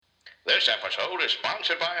This episode is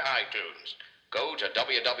sponsored by iTunes. Go to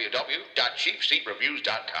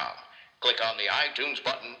www.cheapseatreviews.com. Click on the iTunes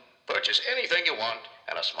button, purchase anything you want,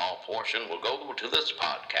 and a small portion will go to this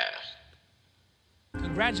podcast.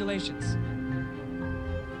 Congratulations.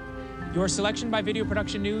 Your selection by Video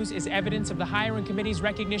Production News is evidence of the hiring committee's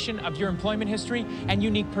recognition of your employment history and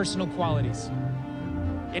unique personal qualities.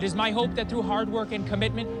 It is my hope that through hard work and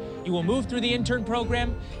commitment, you will move through the intern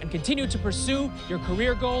program and continue to pursue your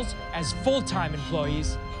career goals as full-time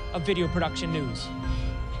employees of Video Production News.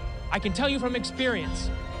 I can tell you from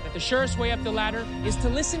experience that the surest way up the ladder is to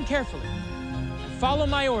listen carefully and follow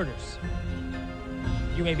my orders.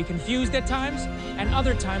 You may be confused at times and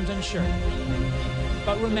other times unsure.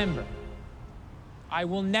 But remember, I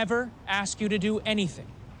will never ask you to do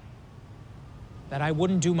anything that I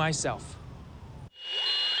wouldn't do myself.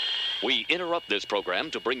 We interrupt this program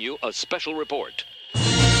to bring you a special report.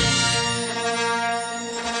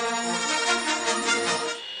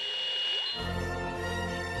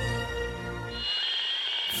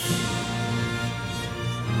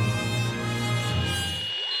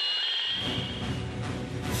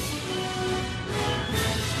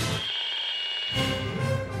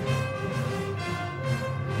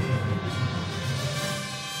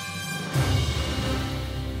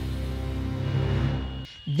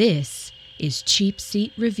 This is Cheap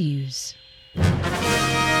Seat Reviews.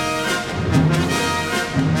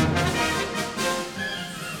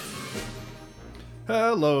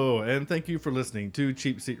 Hello, and thank you for listening to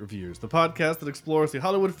Cheap Seat Reviews, the podcast that explores the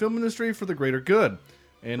Hollywood film industry for the greater good.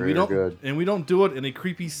 And we don't do it in a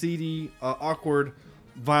creepy, seedy, awkward,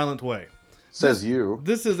 violent way. Says you.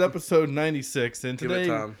 This is episode 96, and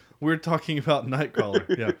today we're talking about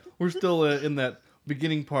Nightcrawler. Yeah, we're still in that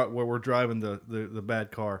beginning part where we're driving the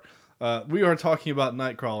bad car. We are talking about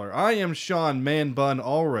Nightcrawler. I am Sean Man Bun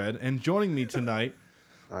Allred, and joining me tonight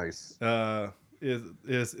nice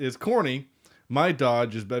is Corny. My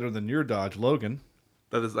Dodge is better than your Dodge, Logan.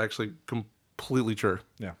 That is actually completely true.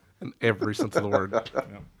 Yeah. In every sense of the word.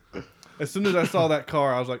 Yeah. As soon as I saw that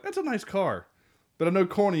car, I was like, that's a nice car. But I know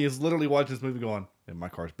Corny is literally watching this movie going, yeah, my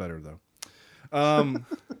car's better, though.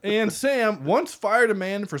 And Sam once fired a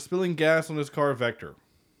man for spilling gas on his car Vector.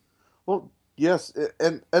 Well, yes,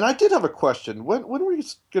 and I did have a question. When were you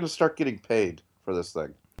going to start getting paid for this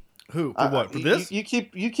thing? Who? For what? For this? You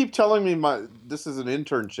keep telling me this is an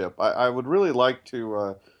internship. I would really like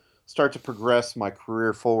to start to progress my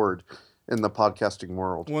career forward in the podcasting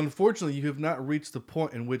world. Well, unfortunately, you have not reached the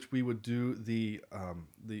point in which we would do the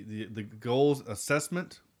goals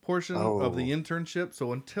assessment portion of the internship.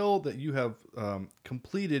 So until that you have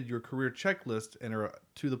completed your career checklist and are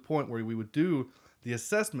to the point where we would do the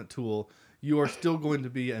assessment tool, you are still going to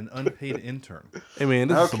be an unpaid intern. Hey man,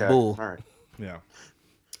 this is some bull. All right. Yeah.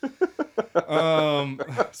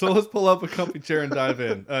 So let's pull up a comfy chair and dive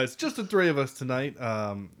in. It's just the three of us tonight.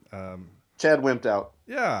 Chad wimped out.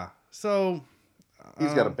 Yeah. So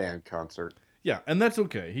he's got a band concert. Yeah, and that's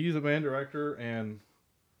okay. He's a band director, and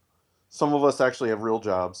some of us actually have real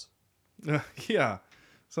jobs. Yeah,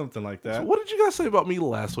 something like that. So what did you guys say about me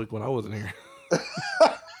last week when I wasn't here?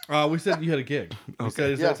 We said you had a gig. Okay. We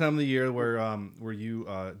said it's that time of the year where you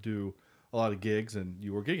do a lot of gigs, and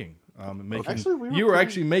you were gigging. You were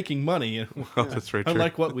actually making money. That's very true.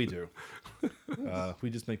 Unlike what we do. We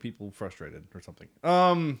just make people frustrated or something.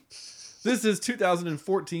 This is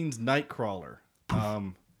 2014's Nightcrawler.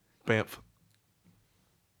 Bamf.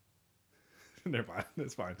 Never mind.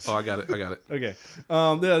 That's fine. Oh, I got it. Okay.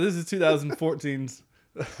 Yeah, this is 2014's...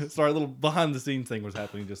 Sorry, a little behind-the-scenes thing was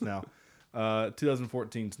happening just now.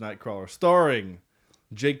 2014's Nightcrawler, starring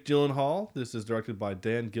Jake Gyllenhaal. This is directed by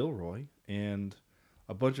Dan Gilroy and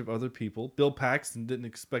a bunch of other people. Bill Paxton, didn't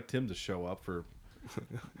expect him to show up for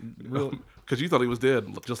real... Because you thought he was dead,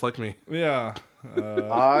 just like me. Yeah.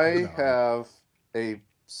 I have a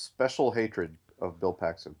special hatred of Bill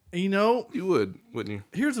Paxton. You know... You would, wouldn't you?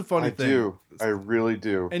 Here's a funny thing. I do. I really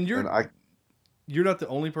do. And you're not the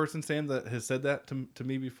only person, Sam, that has said that to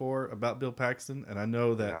me before about Bill Paxton. And I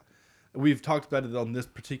know that we've talked about it on this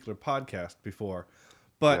particular podcast before.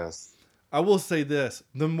 But yes. I will say this.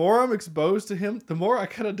 The more I'm exposed to him, the more I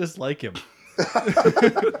kind of dislike him.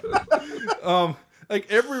 Like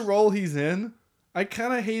every role he's in, I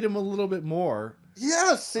kind of hate him a little bit more.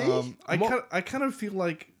 Yeah, see? I kind of feel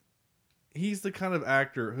like he's the kind of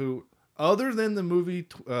actor who, other than the movie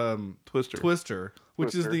Twister,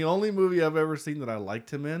 which is the only movie I've ever seen that I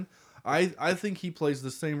liked him in, I think he plays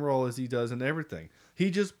the same role as he does in everything. He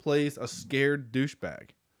just plays a scared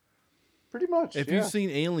douchebag. Pretty much, If you've seen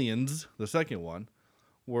Aliens, the second one,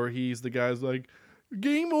 where he's the guy's like,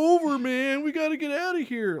 game over, man. We got to get out of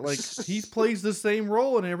here. Like, he plays the same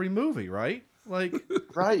role in every movie, right? Like,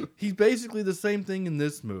 Right. he's basically the same thing in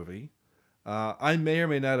this movie. I may or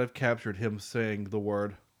may not have captured him saying the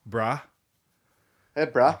word brah. Hey,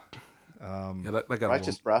 brah. Yeah, that got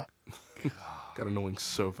Righteous, brah. got annoying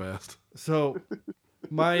so fast. So,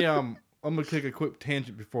 my I'm gonna take a quick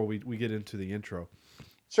tangent before we get into the intro.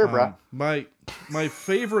 Sure, brah. My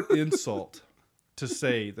favorite insult to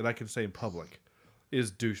say that I can say in public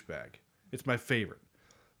is douchebag. It's my favorite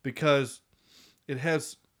because it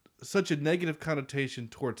has such a negative connotation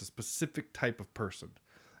towards a specific type of person.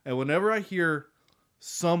 And whenever I hear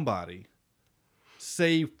somebody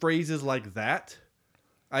say phrases like that,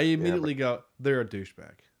 I immediately go, they're a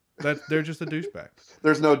douchebag. They're just a douchebag.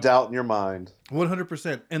 There's no doubt in your mind.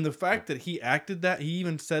 100%. And the fact that he acted that, he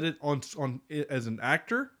even said it on as an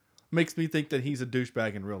actor, makes me think that he's a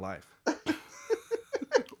douchebag in real life.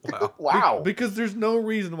 Wow. Wow. Because there's no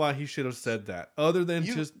reason why he should have said that, other than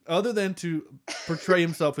to portray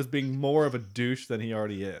himself as being more of a douche than he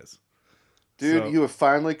already is. Dude, So, you have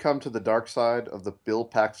finally come to the dark side of the Bill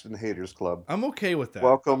Paxton Haters Club. I'm okay with that.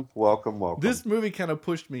 Welcome, welcome, welcome. This movie kind of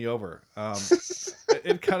pushed me over.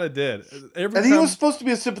 It kind of did. And he was supposed to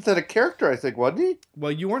be a sympathetic character, I think, wasn't he?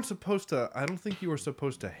 Well, you weren't supposed to. I don't think you were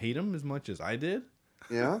supposed to hate him as much as I did.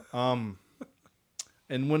 Yeah.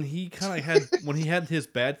 And when he had his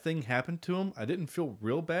bad thing happen to him, I didn't feel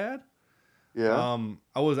real bad. Yeah.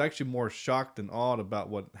 I was actually more shocked and awed about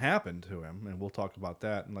what happened to him, and we'll talk about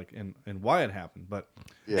that and why it happened. But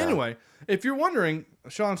anyway, if you're wondering,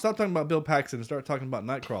 Sean, stop talking about Bill Paxton and start talking about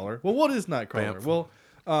Nightcrawler. Well, what is Nightcrawler? Bamf.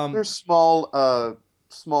 Well, They're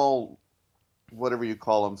small, whatever you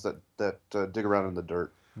call them, that dig around in the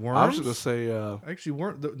dirt. worms. I was going to say, Actually,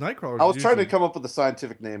 weren't the Nightcrawler? I was trying to come up with a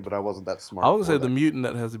scientific name, but I wasn't that smart. I was for going to say the that. mutant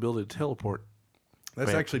that has the ability to teleport.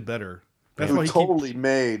 That's Bamf. actually better. That's Who why totally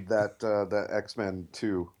made that X-Men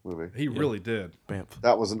 2 movie. he really did. Bamf.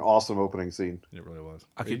 That was an awesome opening scene. It really was.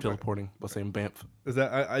 I keep teleporting by saying Bamf. Is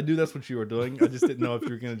that I knew that's what you were doing. I just didn't know if you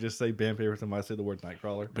were going to just say Bamf every time I say the word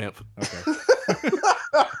Nightcrawler. Bamf. Okay.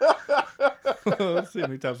 Let's see how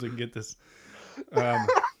many times we can get this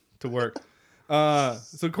to work.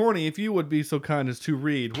 So, Corny, if you would be so kind as to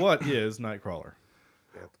read, what is Nightcrawler?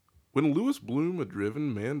 When Louis Bloom, a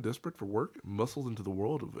driven man desperate for work, muscles into the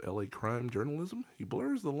world of LA crime journalism, he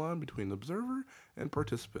blurs the line between observer and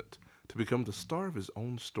participant to become the star of his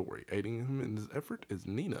own story. Aiding him in his effort is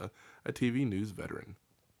Nina, a TV news veteran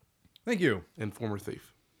Thank you. and former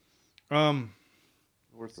thief.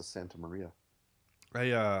 Where's the Santa Maria?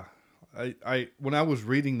 I when I was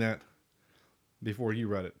reading that before you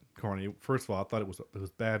read it, Corny, first of all, I thought it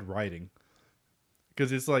was bad writing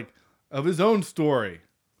because it's like of his own story,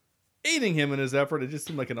 aiding him in his effort. It just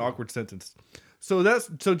seemed like an awkward sentence. So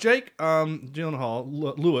Jake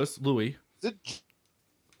Gyllenhaal, Louis. Is it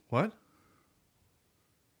What?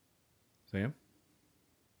 Sam?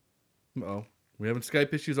 Uh-oh. We having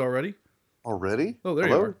Skype issues already? already? Oh, there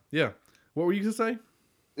Hello? you are. Yeah. What were you going to say?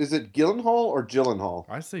 Is it Gyllenhaal or Gyllenhaal?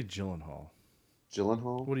 I say Gyllenhaal.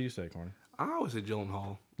 Gyllenhaal? What do you say, Corny? I always say Gyllenhaal,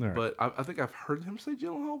 All right. but I think I've heard him say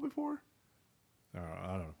Gyllenhaal before. I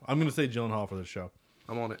don't know. I'm going to say Gyllenhaal for this show.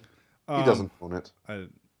 I'm on it. He doesn't own it.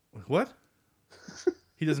 What?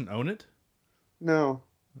 He doesn't own it? No.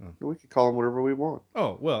 We could call him whatever we want.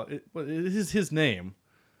 Oh, well, it is his name.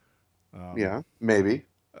 Yeah, maybe.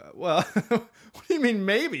 Well, what do you mean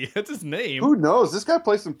maybe? That's his name. Who knows? This guy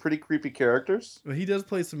plays some pretty creepy characters. Well, he does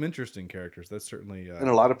play some interesting characters. That's certainly... And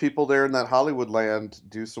a lot of people there in that Hollywood land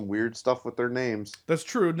do some weird stuff with their names. That's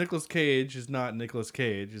true. Nicolas Cage is not Nicolas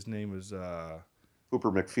Cage. His name is... Hooper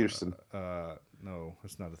McPherson. no,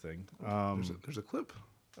 that's not a thing. There's a clip.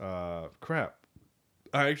 Crap.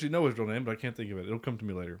 I actually know his real name, but I can't think of it. It'll come to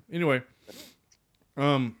me later. Anyway,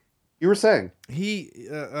 You were saying? he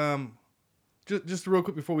just real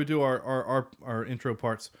quick before we do our intro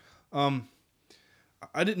parts.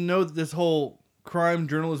 I didn't know that this whole crime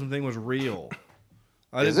journalism thing was real.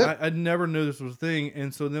 I never knew this was a thing,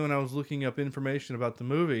 and so then when I was looking up information about the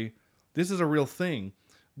movie, this is a real thing.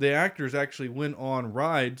 The actors actually went on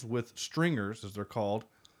rides with stringers, as they're called,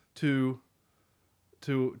 to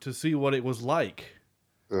see what it was like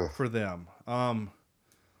for them.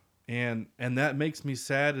 And that makes me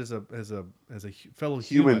sad as a fellow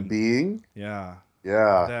human being. Yeah.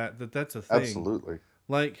 Yeah. That's a thing. Absolutely.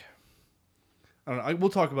 Like, I don't know. We'll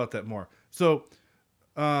talk about that more. So,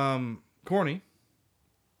 Corny,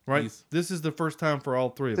 right? Yes. This is the first time for all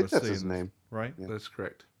three I of think us that's seeing his this, name. right? Yeah. That's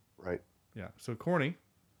correct. Right. Yeah. So, Corny,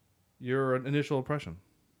 your initial impression.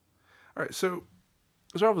 All right, so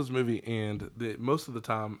I started with this movie, and most of the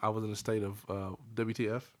time I was in a state of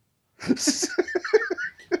WTF.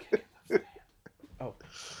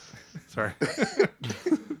 Sorry.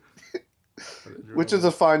 Which is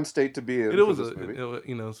a fine state to be in. It was for this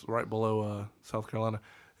movie. it's right below South Carolina.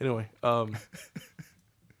 Anyway, and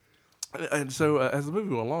so as the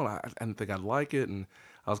movie went along, I didn't think I'd like it, and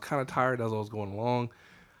I was kind of tired as I was going along.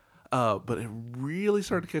 But it really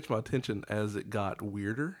started to catch my attention as it got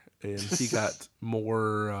weirder, and he got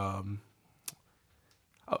more.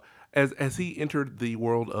 As he entered the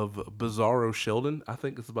world of Bizarro Sheldon, I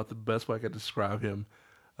think it's about the best way I could describe him.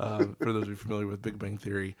 For those of you familiar with Big Bang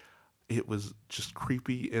Theory, it was just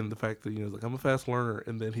creepy in the fact that like I'm a fast learner,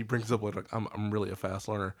 and then he brings up like I'm really a fast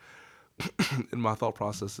learner. And my thought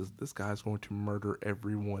process is this guy's going to murder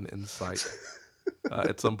everyone in sight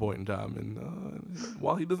at some point in time, and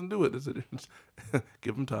while he doesn't do it,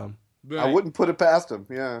 give him time. I wouldn't put it past him.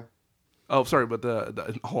 Yeah. Oh, sorry, but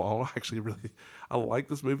actually, really, I like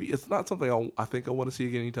this movie. It's not something I think I want to see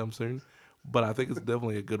again anytime soon, but I think it's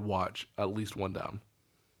definitely a good watch at least one time.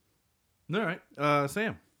 All right,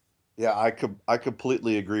 Sam. Yeah, I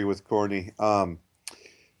completely agree with Corny.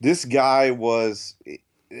 This guy was.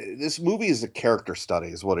 This movie is a character study,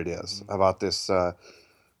 is what it is about this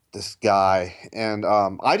guy, and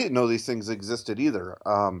I didn't know these things existed either.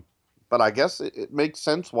 But I guess it makes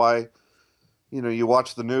sense why. You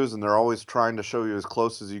watch the news and they're always trying to show you as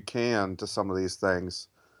close as you can to some of these things.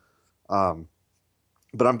 But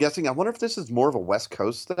I'm guessing, I wonder if this is more of a West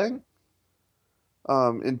Coast thing,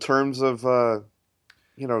 in terms of,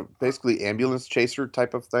 basically ambulance chaser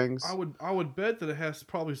type of things. I would bet that it has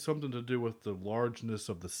probably something to do with the largeness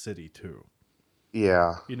of the city too.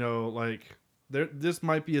 Yeah. This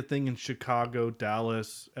might be a thing in Chicago,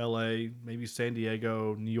 Dallas, LA, maybe San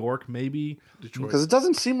Diego, New York, maybe Detroit. Because it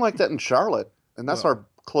doesn't seem like that in Charlotte. And that's our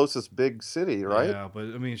closest big city, right? Yeah,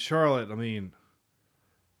 but Charlotte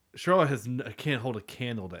can't hold a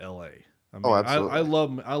candle to LA.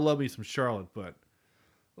 Absolutely. I love me some Charlotte, but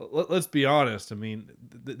let's be honest.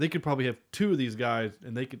 They could probably have two of these guys,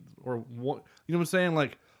 and they could, or one. You know what I'm saying?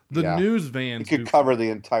 Like the news vans you could cover the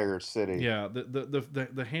entire city. Yeah,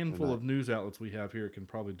 the handful of news outlets we have here can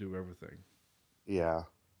probably do everything. Yeah,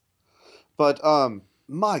 but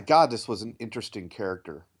my God, this was an interesting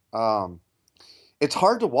character. It's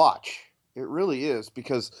hard to watch. It really is,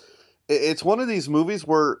 because it's one of these movies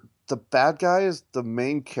where the bad guy is the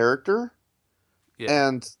main character,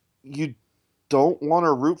 and you don't want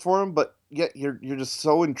to root for him, but yet you're just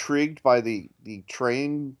so intrigued by the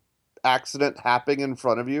train accident happening in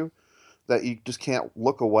front of you that you just can't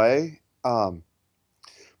look away.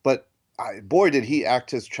 But boy, did he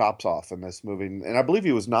act his chops off in this movie, and I believe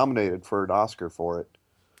he was nominated for an Oscar for it.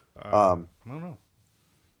 I don't know.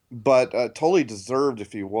 But totally deserved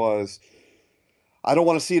if he was. I don't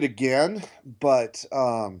want to see it again, but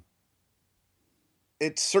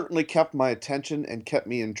it certainly kept my attention and kept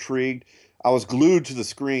me intrigued. I was glued to the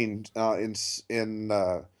screen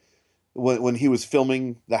when he was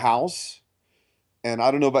filming the house. And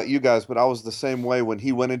I don't know about you guys, but I was the same way when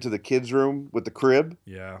he went into the kids' room with the crib.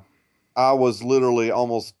 Yeah. I was literally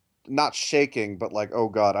almost not shaking, but like, oh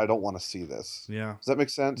God, I don't want to see this. Yeah. Does that make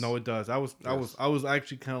sense? No, it does. I was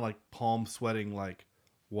actually kind of like palm sweating, like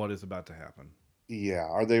what is about to happen. Yeah.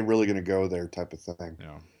 Are they really going to go there type of thing?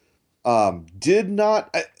 Yeah. Did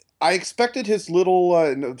not, I expected his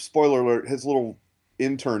little, spoiler alert, his little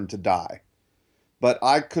intern to die, but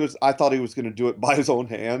I thought he was going to do it by his own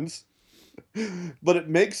hands. But it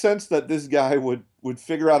makes sense that this guy would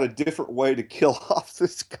figure out a different way to kill off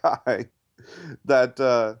this guy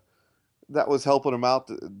that was helping him out,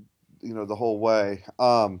 the whole way.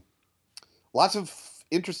 Lots of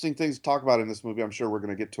interesting things to talk about in this movie. I'm sure we're going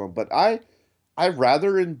to get to them, but I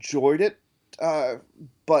rather enjoyed it.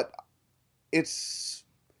 But it's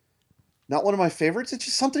not one of my favorites. It's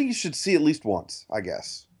just something you should see at least once, I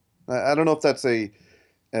guess. I don't know if that's a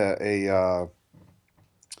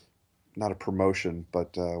not a promotion,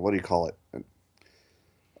 but what do you call it?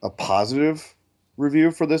 A positive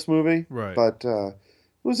review for this movie. Right. But it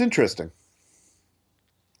was interesting.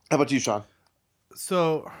 How about you, Sean?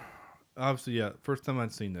 So, obviously, yeah, first time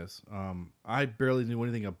I'd seen this. I barely knew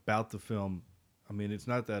anything about the film. It's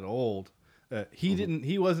not that old.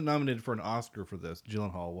 He wasn't nominated for an Oscar for this.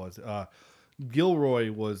 Gyllenhaal was.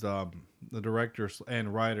 Gilroy was the director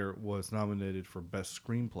and writer, was nominated for Best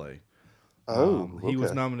Screenplay. He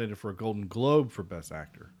was nominated for a Golden Globe for Best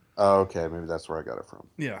Actor. Oh, okay, maybe that's where I got it from.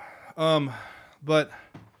 Yeah, but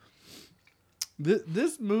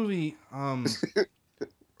this movie,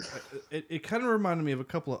 it kind of reminded me of a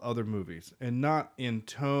couple of other movies, and not in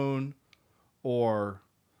tone or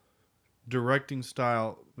directing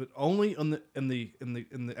style, but only in the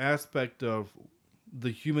aspect of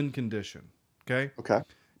the human condition. Okay. Okay.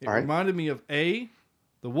 It reminded me of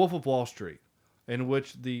The Wolf of Wall Street, in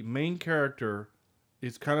which the main character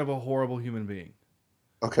is kind of a horrible human being,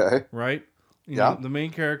 Okay. right? You Yeah. know, the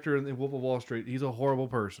main character in The Wolf of Wall Street, he's a horrible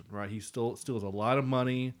person, right? He steals a lot of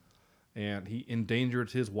money, and he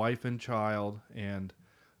endangered his wife and child and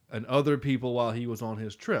other people while he was on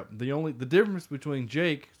his trip. The difference between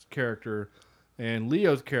Jake's character and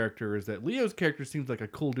Leo's character is that Leo's character seems like a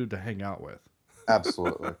cool dude to hang out with.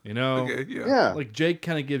 Absolutely. You know, Okay, yeah. Yeah. like Jake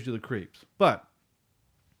kind of gives you the creeps. But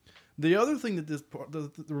the other thing that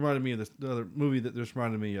that reminded me of the other movie that this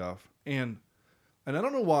reminded me of, and I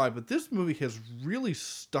don't know why, but this movie has really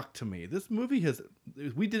stuck to me. This movie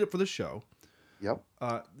we did it for the show. Yep.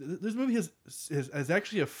 This movie has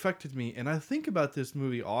actually affected me, and I think about this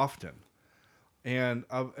movie often. And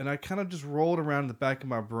I kind of just roll it around in the back of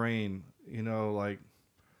my brain, you know, like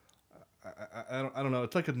I don't know.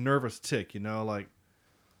 It's like a nervous tick, you know, like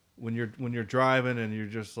when you're driving and you're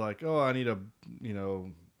just like, oh, I need to, you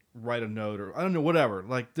know, write a note or I don't know, whatever.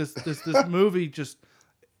 Like this movie just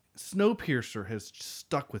Snowpiercer has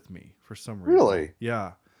stuck with me for some reason. Really?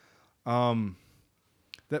 Yeah.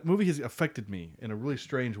 That movie has affected me in a really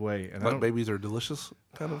strange way, and Like babies are delicious,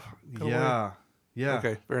 kind of yeah, way? yeah.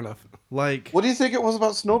 Okay, fair enough. Like, What do you think it was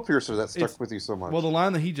about Snowpiercer that stuck It's- with you so much? well, the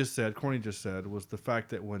line that Corny just said, was the fact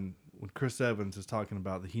that when Chris Evans is talking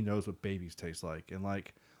about that he knows what babies taste like, and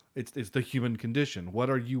like it's the human condition. What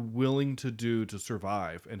are you willing to do to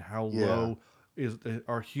survive, and how Yeah. low is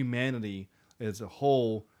our humanity as a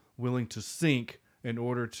whole willing to sink in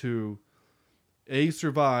order to A,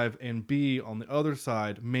 survive, and B, on the other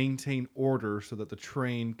side, maintain order so that the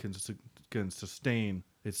train can sustain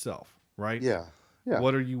itself, right? yeah. Yeah.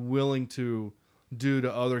 What are you willing to do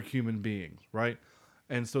to other human beings, right?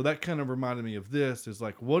 And so that kind of reminded me of this, is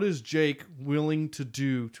like, what is Jake willing to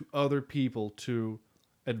do to other people to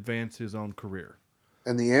advance his own career?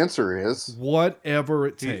 And the answer is Whatever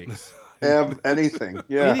it takes. anything.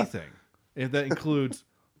 Yeah. Anything. If that includes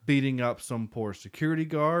beating up some poor security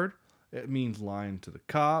guard, it means lying to the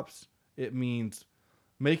cops. It means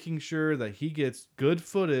making sure that he gets good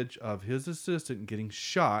footage of his assistant getting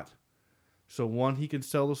shot. So one, he can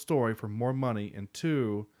sell the story for more money, and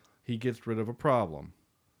two, he gets rid of a problem.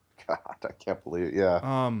 God, I can't believe it. Yeah.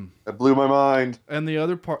 That blew my mind. And the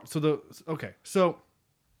other part, so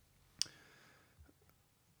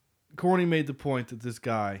Corny made the point that this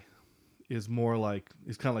guy is kind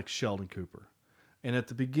of like Sheldon Cooper. And at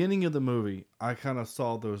the beginning of the movie, I kind of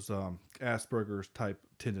saw those Asperger's type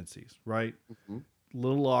tendencies, right? Mm-hmm.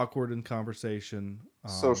 Little awkward in conversation.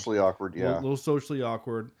 Socially awkward. Yeah. Little socially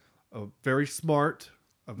awkward. Very smart.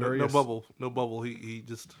 No bubble. He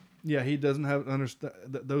just Yeah, he doesn't have understand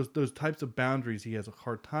those types of boundaries. He has a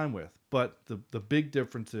hard time with. But the big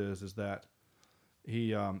difference is that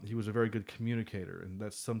he was a very good communicator, and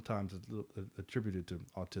that's sometimes attributed to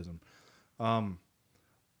autism.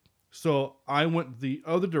 So I went the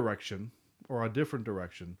other direction, or a different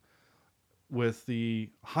direction, with the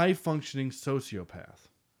high functioning sociopath.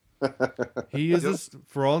 He is,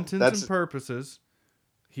 for all intents and purposes,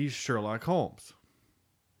 he's Sherlock Holmes.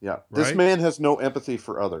 Yeah. This Right? man has no empathy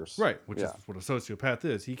for others. Right, which Yeah. is what a sociopath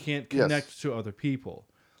is. He can't connect to other people.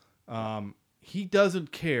 He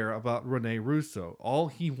doesn't care about Rene Russo. All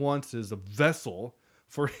he wants is a vessel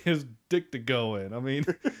for his dick to go in. I mean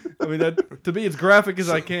that, to be as graphic as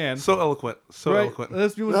I can. so eloquent. Right? Eloquent.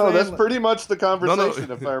 That's pretty much the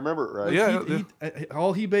conversation, if I remember it right. Yeah.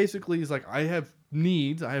 All he basically is like, I have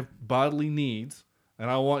needs, I have bodily needs, and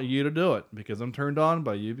I want you to do it because I'm turned on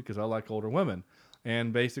by you because I like older women.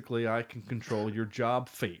 And basically, I can control your job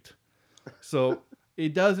fate. So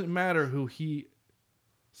it doesn't matter who he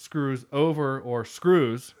screws over or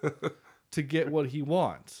screws to get what he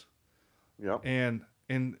wants. Yep.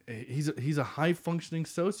 And he's a high functioning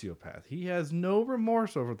sociopath. He has no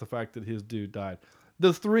remorse over the fact that his dude died.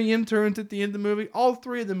 The 3 interns at the end of the movie, all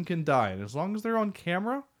 3 of them can die, and as long as they're on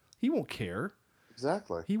camera, he won't care.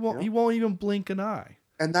 Exactly. He won't. Yeah. He won't even blink an eye.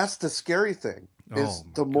 And that's the scary thing. Is Oh,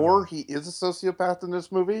 my the more God. he is a sociopath in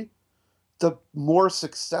this movie, the more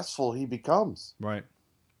successful he becomes. Right.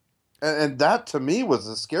 And that to me was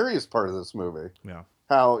the scariest part of this movie. Yeah.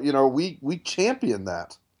 How, we champion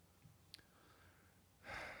that.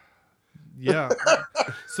 Yeah.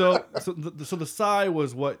 so the sigh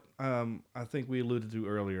was what I think we alluded to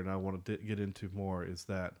earlier, and I want to get into more, is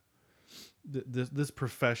that this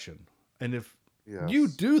profession, and if Yes. you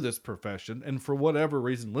do this profession, and for whatever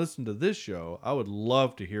reason listen to this show, I would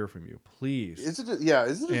love to hear from you, please. Is it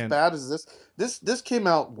as And- bad as this? This came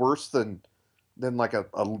out worse than like a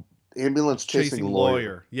ambulance chasing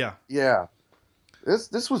lawyer. Yeah. Yeah.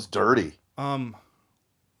 This was dirty.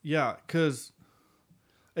 Yeah, because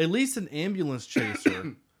at least an ambulance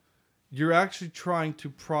chaser, you're actually trying to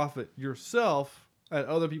profit yourself at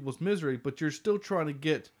other people's misery, but you're still trying to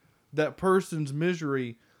get that person's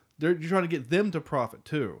misery. You're trying to get them to profit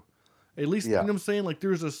too. At least, you know what I'm saying? Like,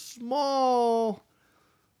 there's a small,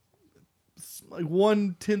 like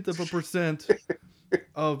 0.1%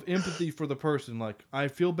 of empathy for the person. Like, I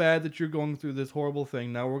feel bad that you're going through this horrible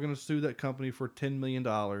thing. Now we're going to sue that company for $10 million.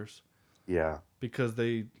 Yeah. Because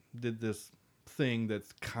they did this thing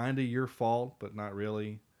that's kind of your fault, but not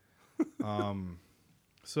really.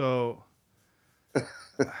 So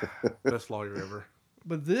Best lawyer ever.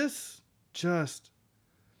 but this just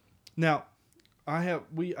now I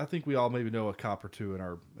think we all maybe know a cop or two in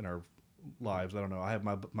our lives. I don't know. I have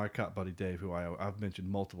my cop buddy Dave, who I've mentioned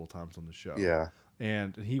multiple times on the show. Yeah.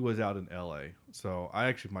 And he was out in LA. So I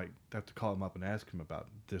actually might have to call him up and ask him about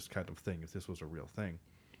this kind of thing, if this was a real thing.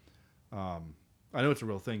 I know it's a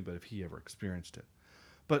real thing, but if he ever experienced it.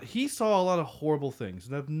 But he saw a lot of horrible things,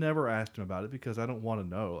 and I've never asked him about it because I don't want to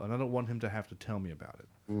know, and I don't want him to have to tell me about it.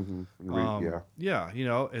 Mm-hmm. Yeah, you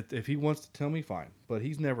know, if he wants to tell me, fine. But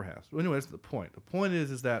he's never has. But anyway, that's the point. The point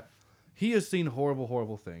is that he has seen horrible,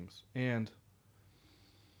 horrible things, and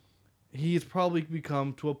he has probably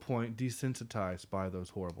become, to a point, desensitized by those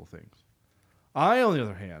horrible things. I, on the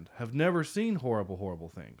other hand, have never seen horrible, horrible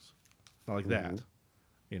things. Not like that.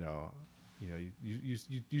 You know,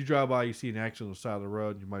 you drive by, you see an accident on the side of the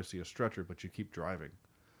road, you might see a stretcher, but you keep driving.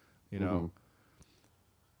 You know.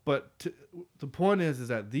 But the point is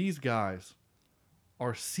that these guys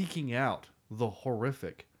are seeking out the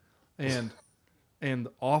horrific and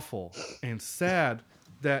awful and sad,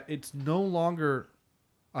 that it's no longer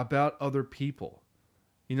about other people.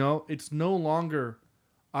 You know, it's no longer,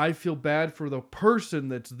 I feel bad for the person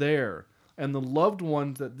that's there and the loved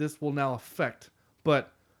ones that this will now affect,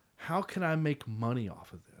 but how can I make money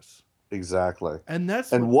off of this? Exactly. And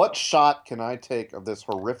what shot can I take of this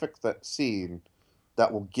horrific scene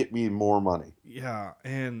that will get me more money? Yeah,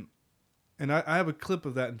 and I have a clip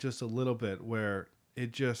of that in just a little bit, where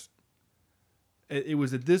it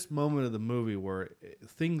was at this moment of the movie where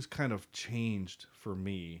things kind of changed for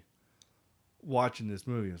me watching this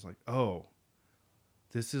movie. It's like, oh,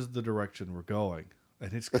 this is the direction we're going,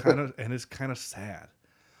 and it's kind of sad.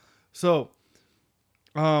 So,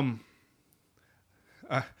 I'm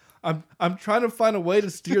trying to find a way to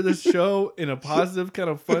steer this show in a positive, kind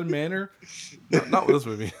of fun manner. Not with this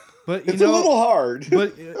movie. But it's a little hard.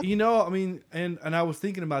 But I mean, and I was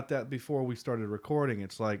thinking about that before we started recording.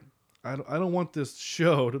 It's like, I don't want this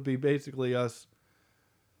show to be basically us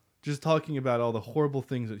just talking about all the horrible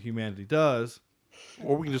things that humanity does.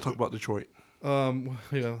 Or we can just talk about Detroit.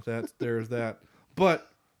 There's that.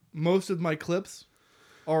 But most of my clips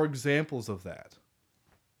are examples of that.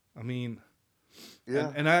 I mean,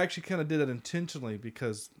 yeah. And I actually kind of did that intentionally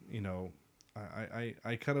because,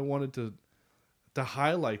 I kind of wanted to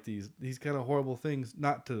highlight these kind of horrible things,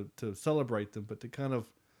 not to celebrate them, but to kind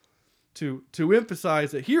of to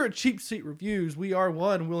emphasize that here at Cheap Seat Reviews, we are,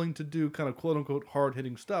 one, willing to do kind of quote unquote hard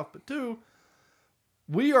hitting stuff, but two,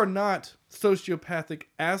 we are not sociopathic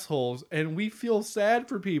assholes, and we feel sad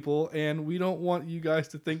for people, and we don't want you guys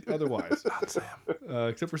to think otherwise. Not Sam.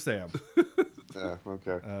 Except for Sam. Yeah,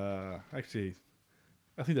 okay. Actually,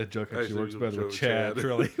 I think that joke actually works Actually, better with Chad,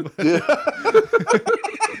 really.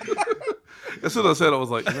 As soon as I said it, I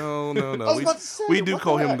was like, no. We do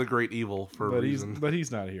call him the great evil for a reason. But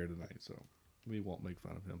he's not here tonight, so we won't make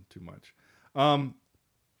fun of him too much.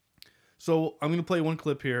 So I'm gonna play one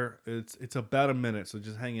clip here. It's about a minute, so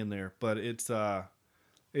just hang in there. But it's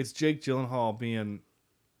Jake Gyllenhaal being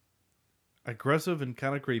aggressive and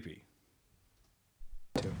kind of creepy.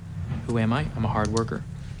 Who am I? I'm a hard worker.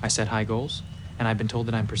 I set high goals, and I've been told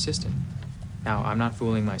that I'm persistent. Now, I'm not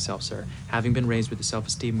fooling myself, sir. Having been raised with the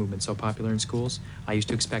self-esteem movement so popular in schools, I used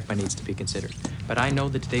to expect my needs to be considered. But I know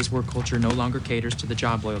that today's work culture no longer caters to the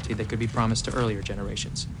job loyalty that could be promised to earlier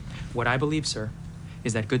generations. What I believe, sir,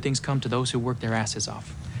 is that good things come to those who work their asses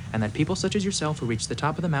off, and that people such as yourself who reached the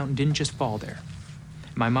top of the mountain didn't just fall there.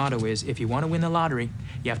 My motto is, if you want to win the lottery,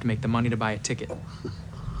 you have to make the money to buy a ticket.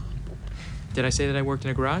 Did I say that I worked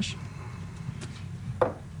in a garage?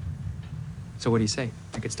 So what do you say?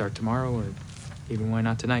 I could start tomorrow, or even why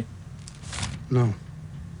not tonight? No.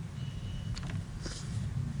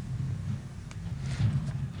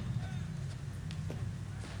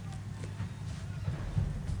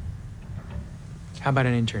 How about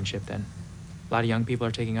an internship then? A lot of young people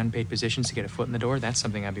are taking unpaid positions to get a foot in the door. That's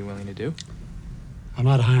something I'd be willing to do. I'm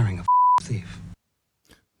not hiring a thief.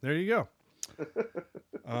 There you go.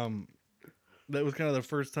 That was kind of the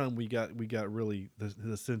first time we got really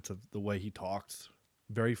the sense of the way he talks.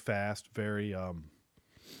 Very fast, very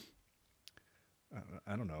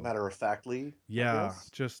I don't know. Matter of factly. Yeah,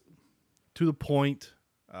 just to the point.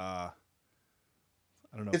 I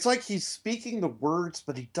don't know. It's like he's speaking the words,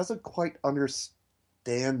 but he doesn't quite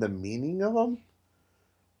understand the meaning of them.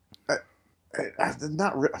 I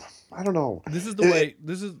don't know. This is the way.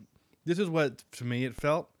 This is what to me it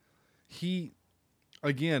felt. He,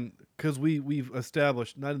 again, because we've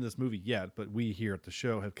established, not in this movie yet, but we here at the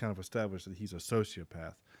show have kind of established that he's a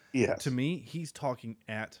sociopath. Yes. To me, he's talking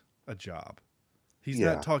at a job. He's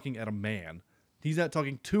Yeah. not talking at a man. He's not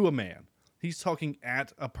talking to a man. He's talking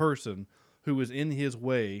at a person who is in his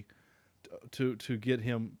way to get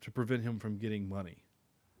him, to prevent him from getting money.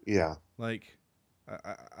 Yeah. Like,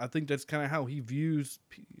 I think that's kind of how he views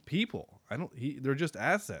people. They're just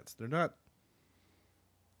assets. They're not.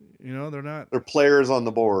 They're not. They're players on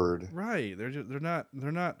the board. Right. They're not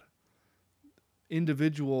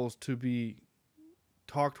individuals to be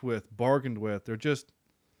talked with, bargained with. They're just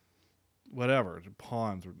whatever,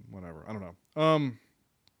 pawns or whatever. I don't know.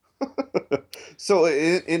 So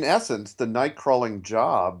in essence, the night crawling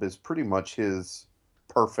job is pretty much his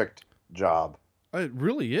perfect job. It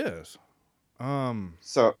really is.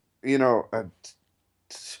 So yeah,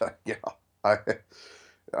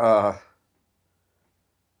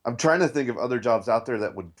 I'm trying to think of other jobs out there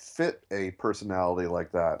that would fit a personality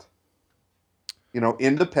like that.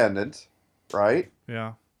 Independent, right?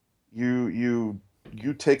 Yeah. You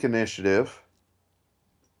take initiative.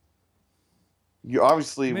 You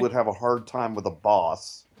obviously would have a hard time with a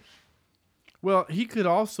boss. Well, he could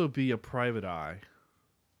also be a private eye.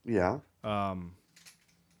 Yeah.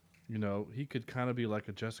 He could kind of be like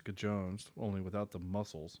a Jessica Jones, only without the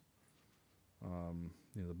muscles.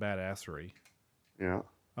 The badassery. Yeah.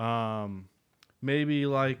 Maybe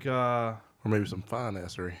like Or maybe some fine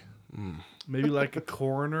assery. maybe like a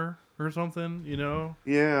coroner or something,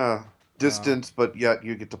 Yeah. Distance, but yet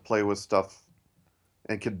you get to play with stuff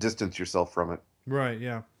and can distance yourself from it. Right,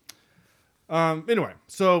 yeah. Anyway,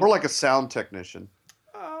 so Or like a sound technician.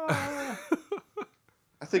 I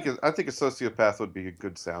think a sociopath would be a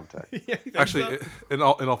good sound tech. Yeah, Actually, in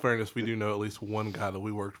all fairness, we do know at least one guy that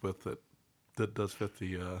we worked with that does fit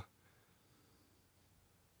the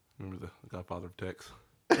remember the Godfather of Tex.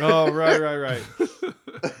 Oh, right.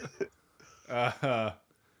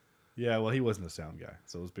 Yeah, well, he wasn't a sound guy,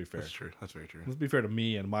 so let's be fair. That's true. That's very true. Let's be fair to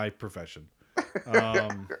me and my profession.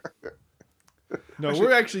 No,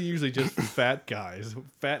 we're actually usually just fat guys,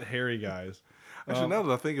 fat, hairy guys. Actually, now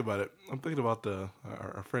that I think about it, I'm thinking about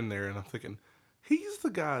our friend there, and I'm thinking he's the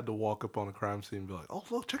guy to walk up on a crime scene and be like, "Oh,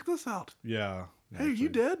 look, check this out. Yeah. Hey, are you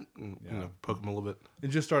dead?" And, poke him a little bit.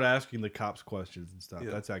 And just start asking the cops questions and stuff. Yeah.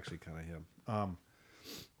 That's actually kind of him.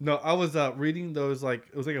 No, I was reading those,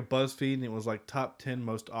 it was like a BuzzFeed, and it was like top 10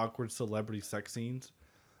 most awkward celebrity sex scenes.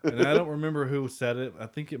 And I don't remember who said it. I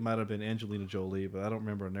think it might have been Angelina Jolie, but I don't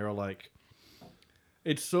remember. And they were like,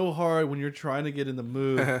 it's so hard when you're trying to get in the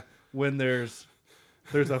mood when there's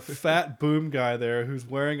a fat boom guy there who's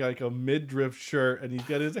wearing like a midriff shirt, and he's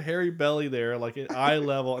got his hairy belly there, like at eye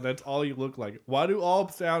level, and that's all you look like. Why do all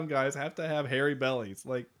sound guys have to have hairy bellies?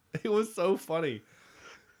 Like, it was so funny.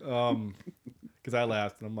 Because I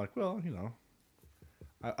laughed, and I'm like, well,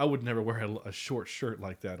 I would never wear a short shirt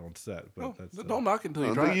like that on set. But Don't knock it until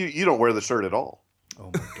you try. You don't wear the shirt at all. Oh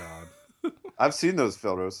my god. I've seen those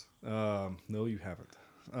photos. No, you haven't.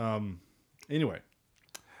 Anyway,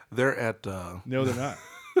 They're at. no, they're not.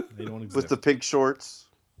 They don't exist. With the pink shorts.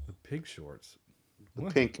 The pig shorts. The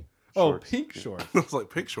What? pink Oh, shorts. pink shorts. It's like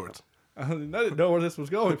pig shorts. I didn't know where this was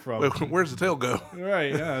going from. Wait, where's the tail go?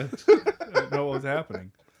 Right, yeah. I didn't know what was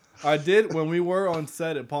happening. I did, when we were on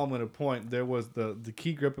set at Palmetto Point, there was the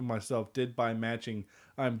Key Grip and myself did buy matching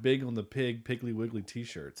I'm Big on the Pig Piggly Wiggly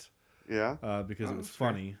t-shirts. Yeah. Because it was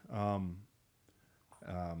funny.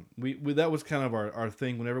 We that was kind of our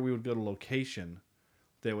thing. Whenever we would go to location,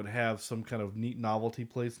 they would have some kind of neat novelty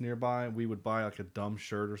place nearby. We would buy like a dumb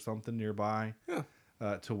shirt or something nearby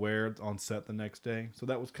to wear on set the next day. So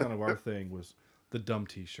that was kind of our thing, was the dumb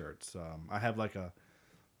t-shirts. I have like a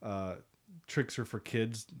Tricks Are for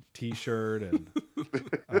Kids t-shirt and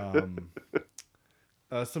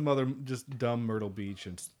some other just dumb Myrtle Beach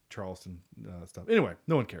and Charleston stuff. Anyway,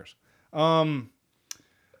 no one cares.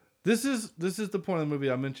 This is the point of the movie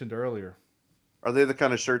I mentioned earlier. Are they the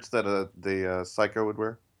kind of shirts that the Psycho would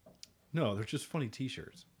wear? No, they're just funny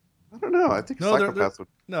t-shirts. I don't know. I think psychopaths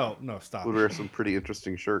No, stop. would wear some pretty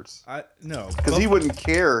interesting shirts. No, Because he wouldn't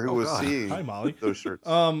care who was God. seeing Hi, Molly. those shirts.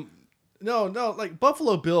 No, like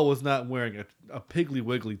Buffalo Bill was not wearing a Piggly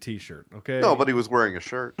Wiggly t-shirt, okay? No, but he was wearing a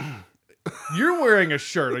shirt. You're wearing a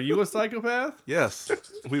shirt. Are you a psychopath? Yes,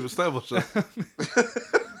 we've established that.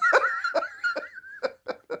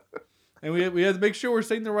 And we have to make sure we're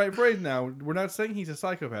saying the right phrase now. We're not saying he's a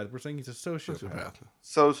psychopath. We're saying he's a sociopath.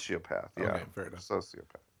 Sociopath. Yeah. Okay, fair enough.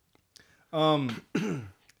 Sociopath.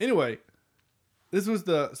 Anyway, this was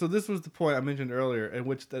the point I mentioned earlier, in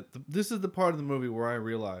which this is the part of the movie where I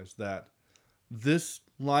realized that this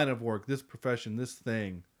line of work, this profession, this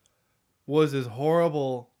thing, was as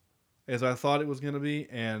horrible as I thought it was going to be,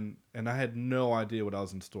 and I had no idea what I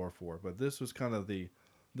was in store for. But this was kind of the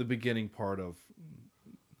beginning part of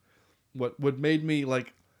what made me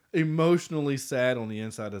like emotionally sad on the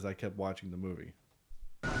inside as I kept watching the movie.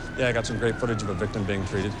 Yeah, I got some great footage of a victim being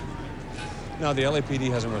treated. No, the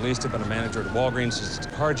LAPD hasn't released it, but a manager at Walgreens says it's a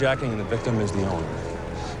carjacking and the victim is the owner.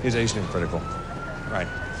 He's Asian critical. Right.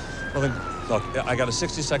 Well, then, look, I got a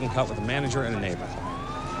 60-second cut with a manager and a neighbor.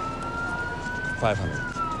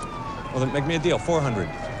 500. Well, then make me a deal. 400.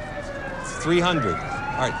 300. All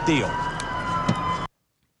right, deal.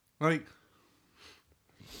 Like,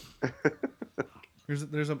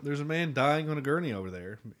 there's a man dying on a gurney over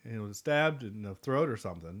there. He was stabbed in the throat or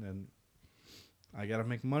something, and I got to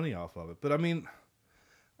make money off of it. But I mean,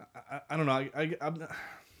 I don't know.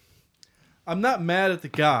 I'm not mad at the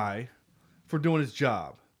guy for doing his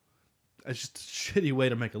job. It's just a shitty way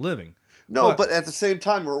to make a living. No, but at the same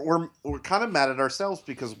time, we're kind of mad at ourselves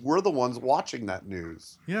because we're the ones watching that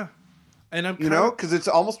news. Yeah, and I'm because it's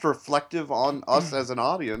almost reflective on us as an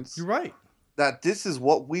audience. You're right. That this is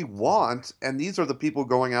what we want, and these are the people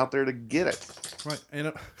going out there to get it. Right,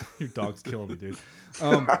 and your dog's killing me, dude.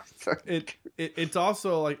 It's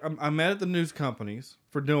also like I'm mad at the news companies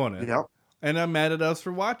for doing it. Yep. And I'm mad at us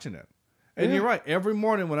for watching it. And You're right. Every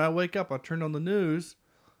morning when I wake up, I turn on the news,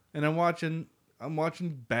 and I'm watching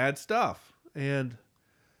bad stuff. And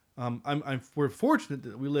we're fortunate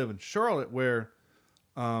that we live in Charlotte, where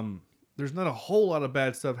there's not a whole lot of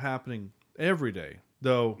bad stuff happening every day.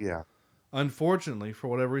 Though, unfortunately, for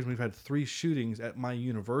whatever reason, we've had 3 shootings at my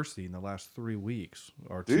university in the last 3 weeks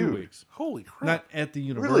or 2 weeks. Holy crap! Not at the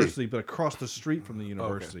university, but across the street from the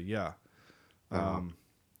university. Okay. Yeah.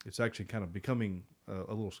 It's actually kind of becoming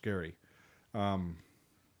a little scary. I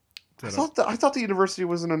thought the university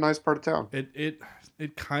was in a nice part of town.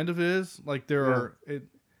 It kind of is. Like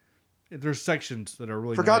there's sections that are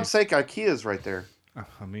really For God's sake, IKEA's right there.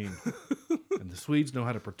 I mean, and the Swedes know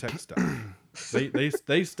how to protect stuff.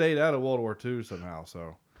 They stayed out of World War II somehow.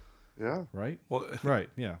 So yeah, right. Well, right.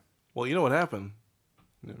 Yeah. Well, you know what happened?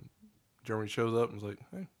 Germany shows up and is like,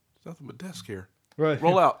 "Hey, there's nothing but desk here. Right.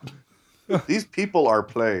 Roll out." These people are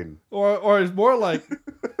plain. Or it's more like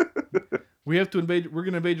we have to invade. We're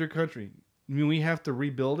going to invade your country. I mean, we have to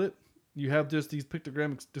rebuild it. You have just these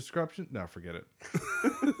pictogramic descriptions. No, forget it.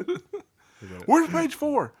 Where's page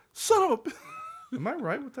 4? Son of a. Am I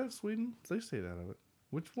right with that, Sweden? They stayed out of it.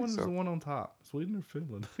 Which one is the one on top? Sweden or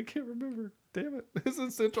Finland? I can't remember. Damn it. This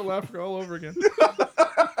is Central Africa all over again.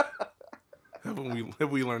 Have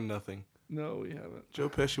we learned nothing? No, we haven't. Joe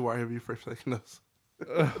Pesci, why have you forsaken us?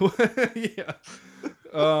 Yeah.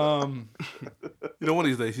 One of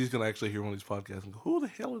these days he's going to actually hear one of these podcasts and go, who the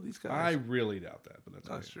hell are these guys? I really doubt that, but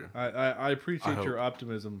that's true. I appreciate your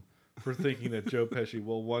optimism for thinking that Joe Pesci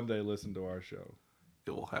will one day listen to our show.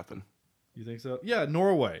 It will happen. You think so? Yeah,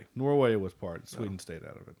 Norway. Norway was part. Sweden stayed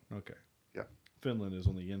out of it. Okay. Yeah. Finland is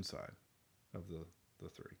on the inside of the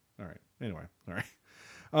 3. All right. Anyway. All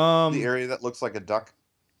right. The area that looks like a duck.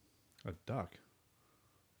 A duck?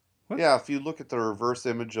 What? Yeah, if you look at the reverse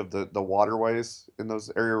image of the waterways in those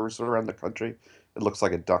areas around the country, it looks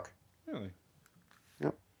like a duck. Really?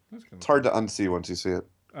 Yep. That's kind of it's hard to unsee once you see it.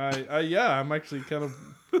 I'm actually kind of...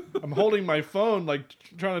 I'm holding my phone, like,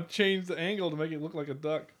 trying to change the angle to make it look like a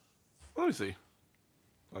duck. Let me see.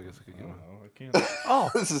 I guess I could get one. I can't.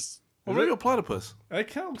 Oh, this is... Well, maybe a platypus. It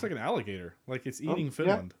kind of looks like an alligator. Like it's eating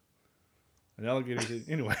Finland. Yeah. An alligator's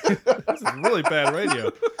eating... Anyway, this is really bad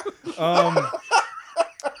radio.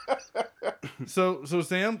 So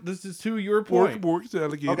Sam, this is to your point.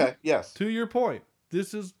 Okay, yes. To your point.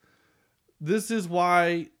 This is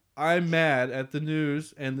why I'm mad at the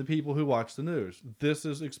news and the people who watch the news. This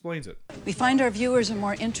explains it. We find our viewers are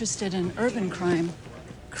more interested in urban crime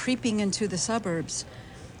creeping into the suburbs.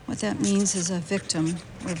 What that means is a victim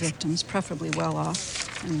or victims, preferably well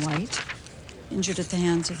off and white, injured at the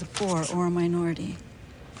hands of the poor or a minority.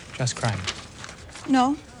 Just crime.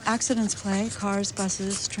 No, accidents play, cars,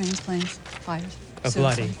 buses, trains, planes, fires.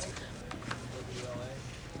 Bloody.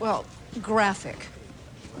 Well, graphic.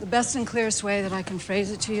 The best and clearest way that I can phrase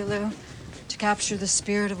it to you, Lou, to capture the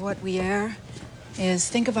spirit of what we air, is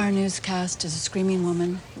think of our newscast as a screaming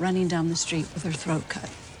woman running down the street with her throat cut.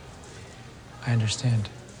 I understand.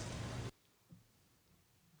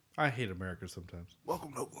 I hate America sometimes.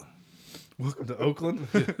 Welcome to Oakland. Welcome to Oakland?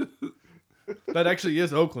 That actually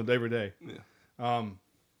is Oakland every day. Yeah.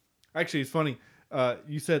 Actually, it's funny.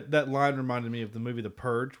 You said that line reminded me of the movie The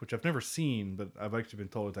Purge, which I've never seen, but I've actually been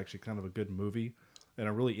told it's actually kind of a good movie and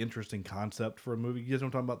a really interesting concept for a movie. You guys know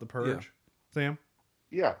what I'm talking about, The Purge, Sam?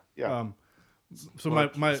 Yeah. So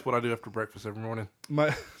that's what I do after breakfast every morning.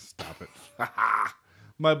 Stop it.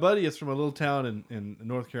 My buddy is from a little town in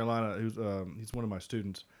North Carolina. He's one of my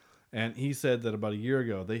students, and he said that about a year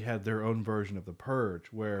ago they had their own version of The Purge,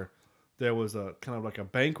 where there was a kind of like a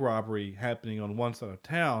bank robbery happening on one side of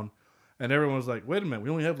town, and everyone was like, "Wait a minute,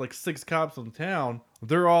 we only have like 6 cops in town.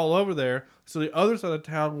 They're all over there." So the other side of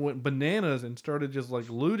town went bananas and started just like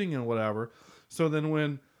looting and whatever. So then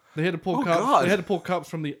when they had to pull cops, they had to pull cops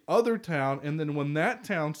from the other town, and then when that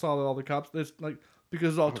town saw all the cops, it's like, because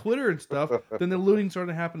it's all Twitter and stuff, then the looting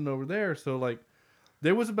started happening over there. So like,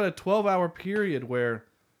 there was about a 12-hour period where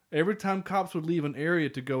every time cops would leave an area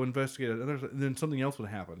to go investigate it, and then something else would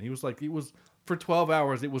happen. He was like, it was for 12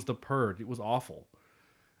 hours. It was the purge. It was awful.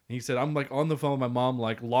 And he said, I'm like on the phone with my mom,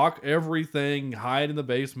 like lock everything, hide in the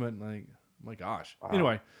basement. Like, oh my gosh. Wow.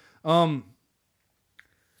 Anyway,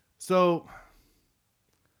 so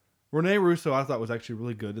Rene Russo, I thought was actually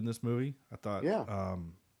really good in this movie. I thought, I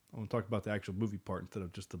want to talk about the actual movie part instead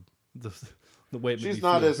of just the way it made She's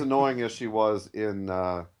not as annoying as she was in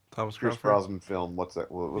Thomas Pierce Brosnan film. What's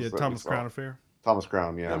that? What's that Thomas Crown Affair. Thomas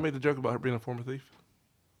Crown, yeah. I made a joke about her being a former thief.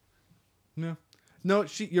 No,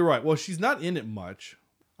 you're right. Well, she's not in it much.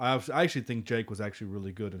 I actually think Jake was actually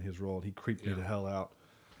really good in his role. He creeped me the hell out.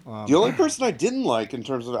 The only person I didn't like in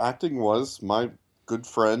terms of acting was my good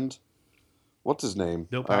friend. What's his name?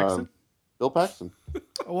 Bill Paxton. Bill Paxton.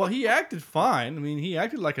 Well, he acted fine. I mean, he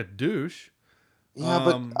acted like a douche. Yeah,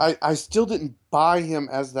 but I still didn't buy him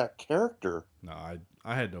as that character. No, I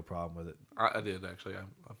had no problem with it. I did, actually.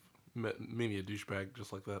 I've met many a douchebag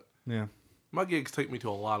just like that. Yeah. My gigs take me to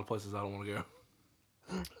a lot of places I don't want to go.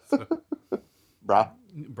 So. Brah.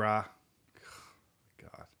 God.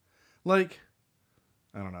 Like,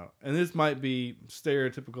 I don't know. And this might be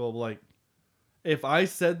stereotypical of like, if I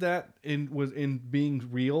said that was in being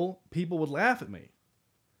real, people would laugh at me.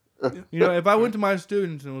 You know, if I went to my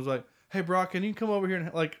students and was like, "Hey, Brock, can you come over here?"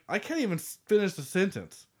 And like, I can't even finish the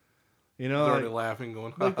sentence. You know, they're already laughing,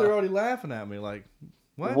 going. Like they're already laughing at me. Like,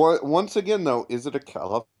 what? Once again, though, is it a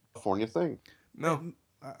California thing? No,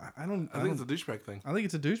 I don't. I think it's a douchebag thing. I think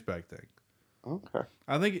it's a douchebag thing. Okay.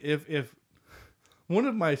 I think if one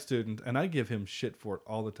of my students, and I give him shit for it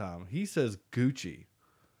all the time, he says Gucci.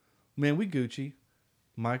 Man, we Gucci.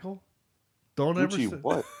 Michael, don't Gucci ever say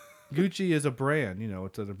what? Gucci is a brand. You know,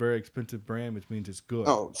 it's a very expensive brand, which means it's good.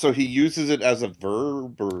 Oh, so he uses it as a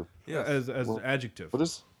verb or as an adjective. What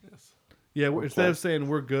is? Yes. Yeah, instead of saying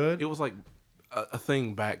we're good, it was like a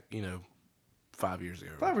thing back, 5 years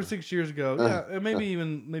ago. 5 or 6 years ago. Yeah, maybe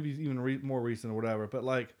even more recent or whatever. But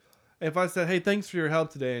like, if I said, "Hey, thanks for your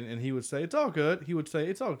help today," and he would say, "It's all good," he would say,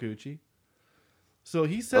 "It's all Gucci." So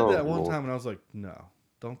he said that one time, and I was like, "No,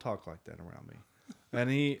 don't talk like that around me." And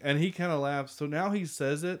he kind of laughs. So now he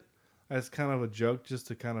says it as kind of a joke, just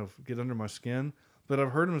to kind of get under my skin. But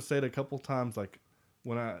I've heard him say it a couple times, like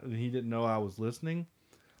when he didn't know I was listening.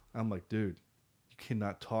 I'm like, dude, you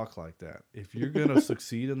cannot talk like that. If you're gonna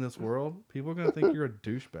succeed in this world, people are gonna think you're a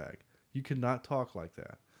douchebag. You cannot talk like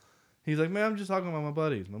that. He's like, man, I'm just talking about my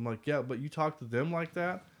buddies. And I'm like, yeah, but you talk to them like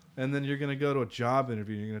that, and then you're gonna go to a job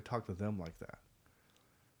interview and you're gonna talk to them like that.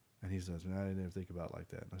 And he says, man, I didn't even think about it like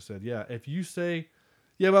that. And I said, yeah, if you say,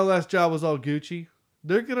 yeah, my last job was all Gucci,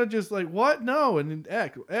 they're going to just like, what? No. And then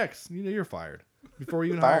X, you're fired before we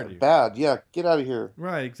even hired you. Bad. Yeah. Get out of here.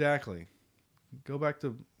 Right. Exactly. Go back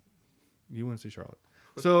to UNC Charlotte.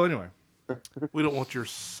 So anyway. We don't want your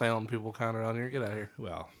sound people kind around here. Get out of here.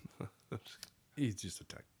 Well, he's just a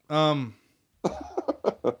tech.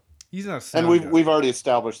 He's not a sound And guy. we've already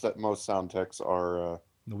established that most sound techs are...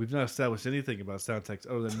 No, we've not established anything about sound techs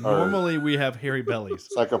other than normally we have hairy bellies.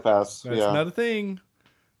 Psychopaths. That's yeah. not a thing.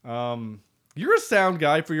 You're a sound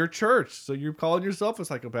guy for your church, so you're calling yourself a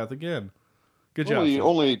psychopath again. Good job.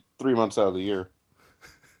 Only 3 months out of the year.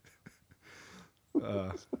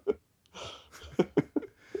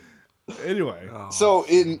 Anyway. So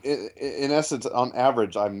in essence, on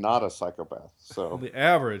average, I'm not a psychopath. So the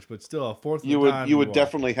average, but still a fourth. You would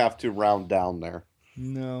definitely have to round down there.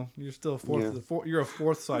 No, you're still a fourth. Yeah. You're a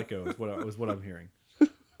fourth psycho. Is what I'm hearing. Do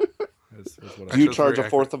you charge a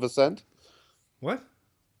fourth of a cent? What?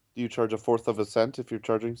 Do you charge a fourth of a cent if you're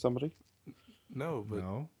charging somebody? No, but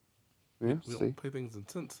no. Yeah, we don't pay things in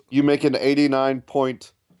cents. You make an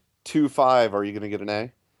 89.25. Are you going to get an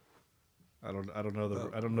A? I don't know. I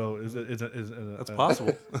don't know. Is it? That's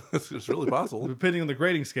possible. It's really possible. Depending on the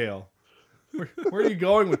grading scale. Where are you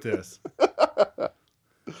going with this?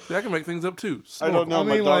 See, I can make things up too. I don't know. I My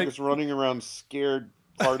mean, dog like- is running around scared,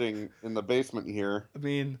 farting in the basement here, I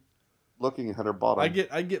mean, looking at her bottom. I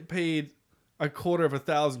get paid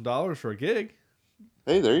 $250,000 for a gig.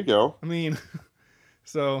 Hey, there you go. I mean,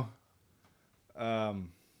 so,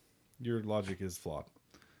 your logic is flawed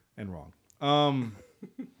and wrong.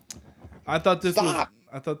 I thought this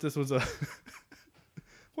was a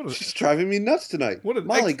what a She's driving me nuts tonight. What an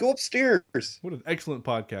Molly, go upstairs. what an excellent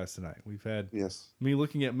podcast tonight. We've had Yes. me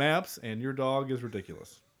looking at maps, and your dog is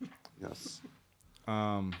ridiculous. Yes.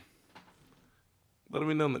 Um, Let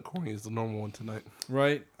me know that corny is the normal one tonight.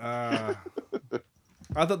 right. I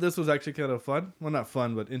thought this was actually kind of fun. Well, not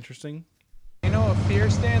fun, but interesting. You know what FEAR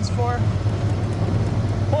stands for?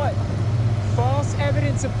 What? False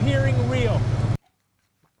evidence appearing real.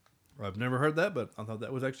 I've never heard that, but I thought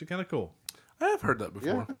that was actually kind of cool. I have heard that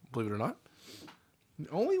before, believe it or not. The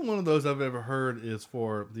only one of those I've ever heard is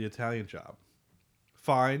for the Italian Job.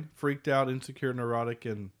 Fine, freaked out, insecure, neurotic,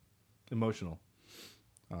 and emotional.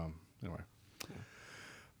 Anyway.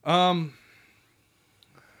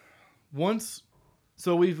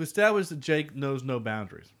 So we've established that Jake knows no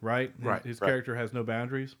boundaries, right? Right, His right. character has no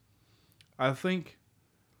boundaries. I think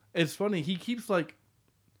it's funny. He keeps like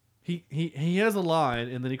he has a line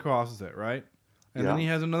and then he crosses it, right? And then Yeah. he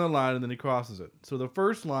has another line and then he crosses it. So the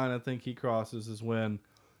first line I think he crosses is when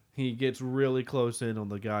he gets really close in on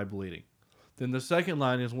the guy bleeding. Then the second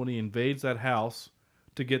line is when he invades that house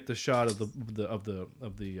to get the shot of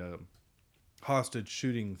the hostage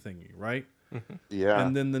shooting thingy, right? Yeah.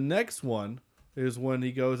 And then the next one is when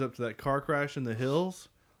he goes up to that car crash in the hills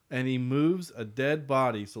and he moves a dead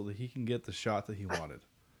body so that he can get the shot that he wanted.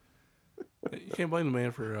 You can't blame the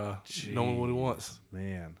man for knowing what he wants.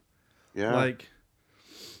 Man. Yeah. Like,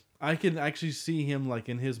 I can actually see him, like,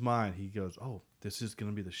 in his mind. He goes, oh, this is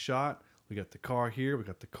going to be the shot. We got the car here. We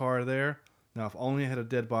got the car there. Now, if only I had a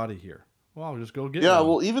dead body here. Well, I'll just go get yeah. one.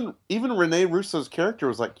 Well, even Rene Russo's character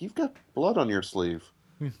was like, "You've got blood on your sleeve.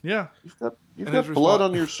 Yeah. You've got And blood his response-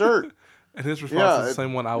 on your shirt." And his response Yeah, is the it-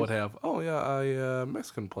 same one I would have. Oh, yeah,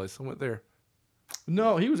 Mexican place. I went there.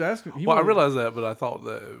 No, he was asking. Well, I realized that, but I thought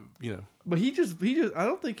that, you know. But he just, I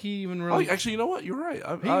don't think he even Oh, really. actually, you know what? You're right.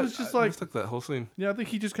 He was just like- mistook that whole scene. Yeah, I think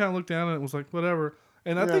he just kind of looked down and it was like, whatever.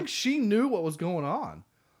 And I Yeah. think she knew what was going on.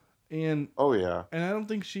 And Oh yeah. I don't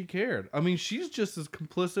think she cared. I mean, she's just as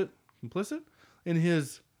complicit in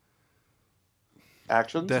his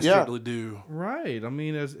Actions. Yeah. Desperately do. right. I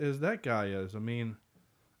mean, as that guy is. I mean,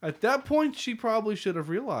 at that point, she probably should have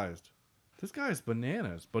realized this guy's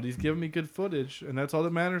bananas. But he's giving me good footage, and that's all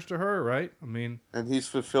that matters to her, right? I mean, And he's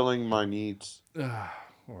fulfilling my needs.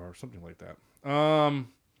 or something like that.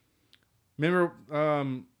 Remember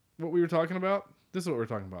what we were talking about? This is what we're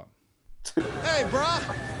talking about. Hey, brah!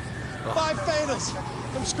 5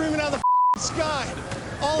 fatals. I'm screaming out of the sky.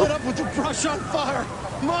 All lit up with the brush on fire.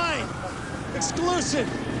 Mine. Exclusive.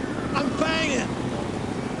 I'm banging.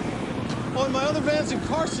 Oh, and my other van's in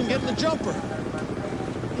Carson getting the jumper.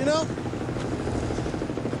 You know?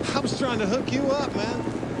 I was trying to hook you up, man.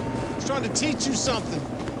 I was trying to teach you something.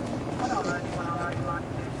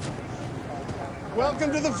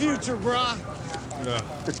 Welcome to the future, brah.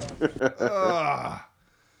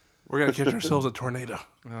 We're going to catch ourselves a tornado.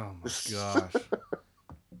 Oh my gosh.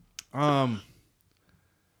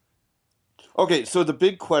 Okay, so the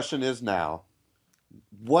big question is now,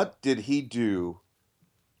 what did he do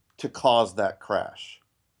to cause that crash?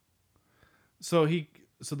 So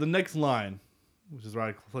the next line, which is right,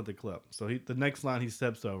 I clip the clip. So the next line he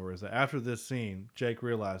steps over is that after this scene, Jake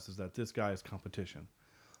realizes that this guy is competition,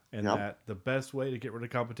 and Yep. that the best way to get rid of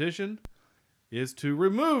competition is to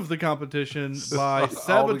remove the competition by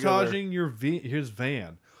sabotaging his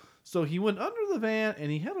van. So he went under the van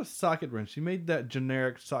and he had a socket wrench. He made that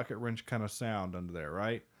generic socket wrench kind of sound under there,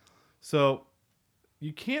 right? So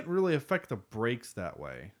you can't really affect the brakes that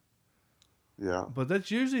way. Yeah. But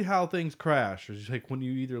that's usually how things crash. It's like when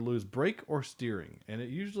you either lose brake or steering, and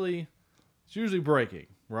it's usually braking,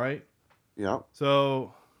 right? Yeah.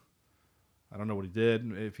 So I don't know what he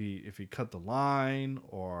did. If he cut the line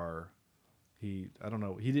or I don't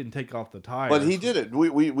know. He didn't take off the tires. But he did it.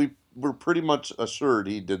 We were pretty much assured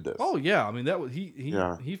he did this. Oh yeah, I mean that was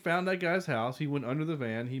Yeah. he found that guy's house. He went under the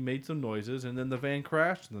van. He made some noises, and then the van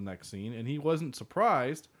crashed in the next scene. And he wasn't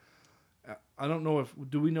surprised. I don't know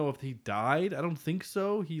do we know if he died? I don't think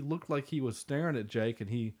so. He looked like he was staring at Jake,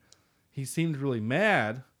 and he seemed really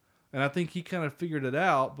mad. And I think he kind of figured it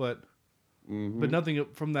out, but nothing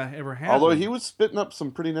from that ever happened. Although he was spitting up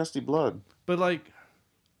some pretty nasty blood. But like,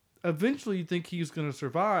 eventually you think he's going to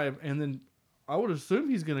survive, and then I would assume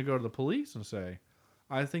he's going to go to the police and say,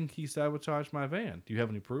 I think he sabotaged my van. Do you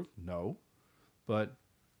have any proof? No. but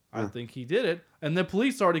I think he did it. And the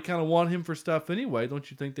police already kind of want him for stuff anyway. Don't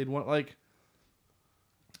you think they'd want, like...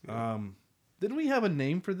 Didn't we have a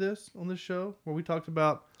name for this on this show where we talked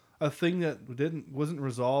about a thing that wasn't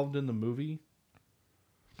resolved in the movie?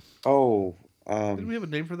 Oh, didn't we have a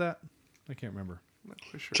name for that? I can't remember. Not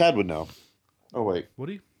quite sure. Chad would know. Oh wait, Would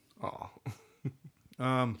he? Oh.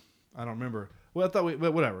 I don't remember. Well, I thought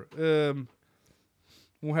but whatever.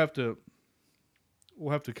 We'll have to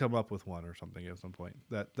come up with one or something at some point.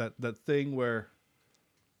 That thing where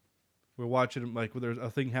we're watching, like, where there's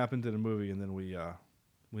a thing happens in a movie and then we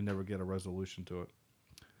never get a resolution to it.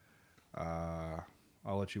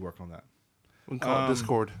 I'll let you work on that. We can call it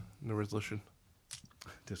Discord. No resolution.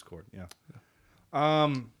 Discord, yeah.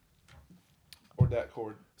 Or that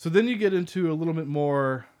cord. So then you get into a little bit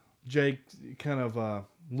more Jake kind of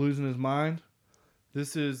losing his mind.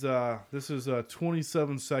 This is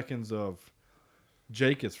 27 seconds of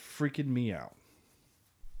Jake is freaking me out.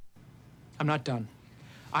 I'm not done.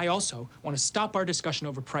 I also want to stop our discussion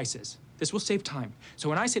over prices. This will save time. So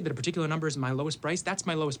when I say that a particular number is my lowest price, that's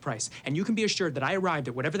my lowest price. And you can be assured that I arrived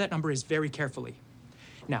at whatever that number is very carefully.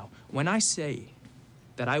 Now, when I say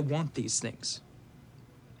that I want these things,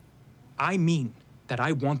 I mean that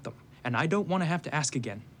I want them. And I don't want to have to ask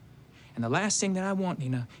again. And the last thing that I want,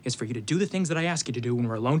 Nina, is for you to do the things that I ask you to do when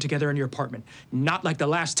we're alone together in your apartment. Not like the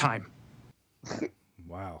last time.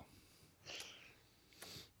 Wow.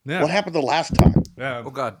 Yeah. What happened the last time? Yeah.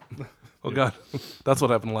 Oh, God. Oh, God. That's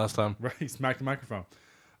what happened last time. Right, he smacked the microphone.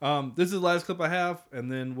 This is the last clip I have,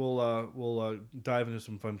 and then we'll dive into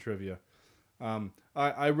some fun trivia.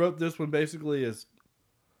 I wrote this one basically as...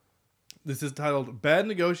 This is titled, Bad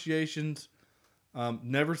Negotiations,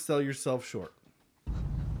 Never Sell Yourself Short.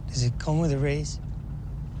 Does it come with a raise?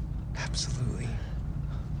 Absolutely.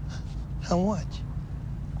 How much?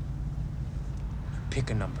 Pick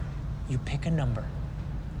a number. You pick a number.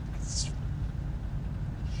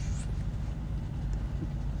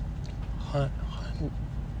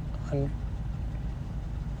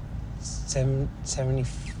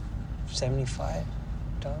 75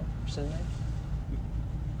 dollars a night.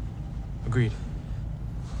 Agreed.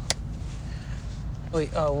 Wait,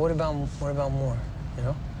 what about more? You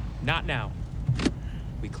know? Not now.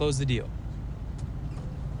 We close the deal.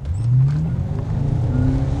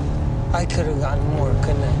 I could have gotten more,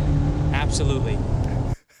 couldn't I? Absolutely.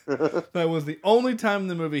 That was the only time in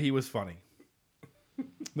the movie he was funny.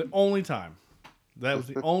 The only time. That was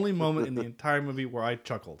the only moment in the entire movie where I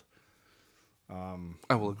chuckled.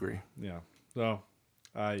 I will agree. Yeah. So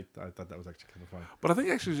I thought that was actually kind of funny. But I think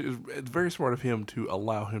actually it's very smart of him to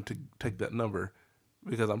allow him to take that number,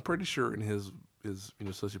 because I'm pretty sure in his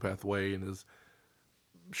sociopath way and his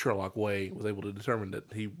Sherlock way was able to determine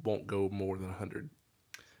that he won't go more than 100.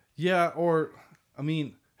 Yeah, or I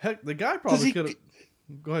mean, heck, the guy probably could have.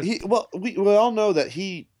 Go ahead. We all know that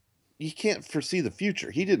he can't foresee the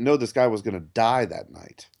future. He didn't know this guy was going to die that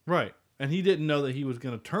night. Right, and he didn't know that he was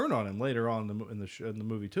going to turn on him later on in the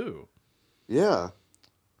movie too. Yeah.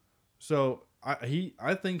 So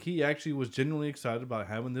I think he actually was genuinely excited about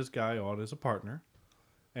having this guy on as a partner,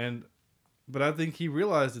 but I think he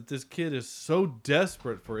realized that this kid is so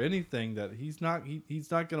desperate for anything that he's not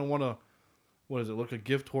going to want to, what is it, look a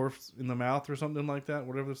gift horse in the mouth or something like that,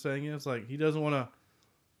 whatever the saying is. Like, he doesn't want to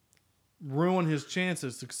ruin his chance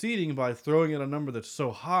of succeeding by throwing in a number that's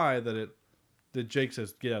so high that Jake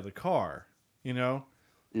says, get out of the car, you know?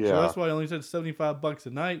 Yeah. So that's why I only said $75 a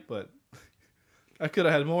night, but I could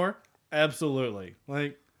have had more. Absolutely.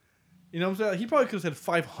 Like, you know what I'm saying? He probably could have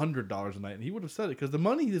said $500 a night, and he would have said it, because the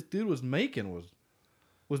money this dude was making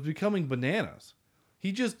was becoming bananas.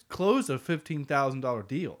 He just closed a $15,000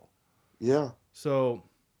 deal. Yeah. So,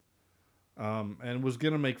 and was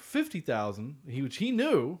going to make $50,000, which he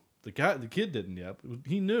knew, the kid didn't yet,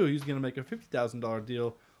 he knew he was going to make a $50,000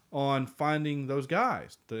 deal on finding those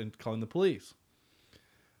guys and calling the police.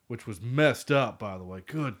 Which was messed up, by the way.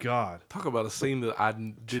 Good God. Talk about a scene that I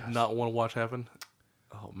did not want to watch happen.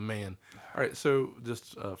 Oh, man. All right, so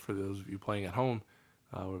just for those of you playing at home,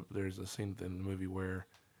 there's a scene in the movie where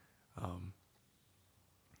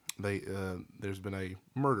there's been a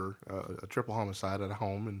murder, a triple homicide at a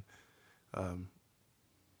home, and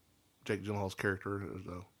Jake Gyllenhaal's character,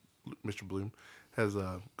 Mr. Bloom, has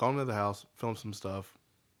gone into the house, filmed some stuff,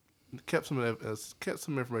 kept some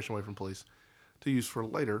information away from police to use for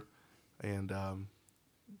later, and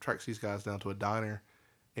tracks these guys down to a diner,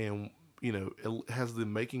 and it has the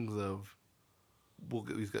makings of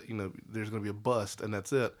there's going to be a bust, and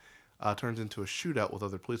that's it. Turns into a shootout with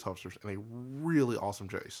other police officers and a really awesome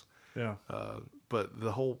chase. Yeah. But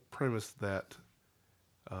the whole premise that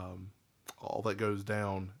all that goes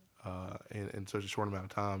down, in such a short amount of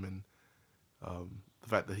time, and the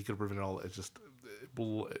fact that he could have prevented all it's just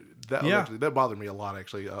that bothered me a lot.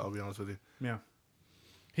 Actually, I'll be honest with you. Yeah.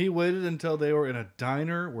 He waited until they were in a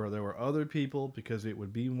diner where there were other people because it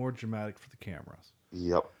would be more dramatic for the cameras.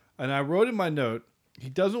 Yep. And I wrote in my note, he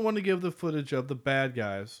doesn't want to give the footage of the bad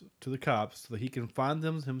guys to the cops so that he can find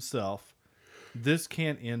them himself. This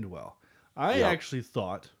can't end well. I actually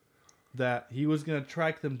thought that he was going to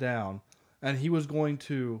track them down and he was going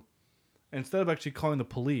to, instead of actually calling the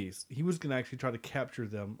police, he was going to actually try to capture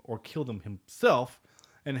them or kill them himself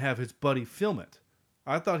and have his buddy film it.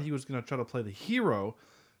 I thought he was going to try to play the hero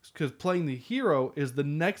because playing the hero is the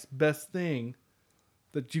next best thing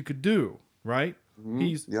that you could do, right?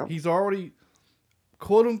 Mm-hmm. He's already,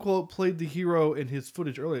 quote unquote, played the hero in his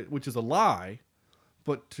footage earlier, which is a lie.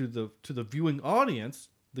 But to the viewing audience,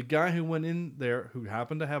 the guy who went in there, who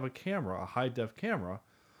happened to have a camera, a high-def camera,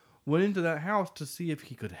 went into that house to see if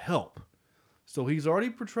he could help. So he's already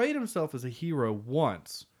portrayed himself as a hero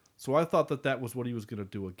once. So I thought that was what he was going to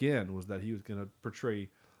do again, was that he was going to portray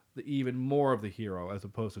even more of the hero as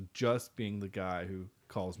opposed to just being the guy who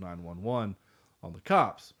calls 911 on the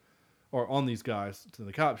cops or on these guys to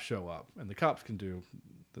the cops show up. And the cops can do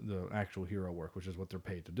the actual hero work, which is what they're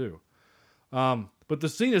paid to do. But the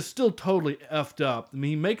scene is still totally effed up. I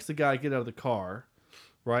mean, he makes the guy get out of the car,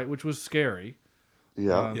 right, which was scary.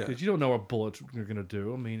 Yeah. Because you don't know what bullets are going to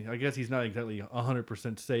do. I mean, I guess he's not exactly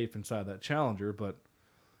 100% safe inside that Challenger, but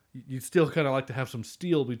you still kind of like to have some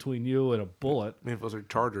steel between you and a bullet. I mean, if it was a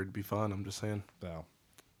Charger, it'd be fun. I'm just saying. So,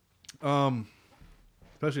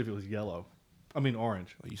 especially if it was yellow. I mean,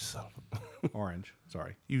 orange. Oh, you son of a... Orange.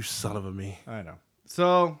 Sorry. You son of a me. I know.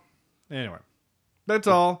 So, anyway. That's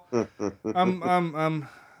all. I'm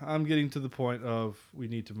getting to the point of we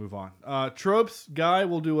need to move on. Tropes, Guy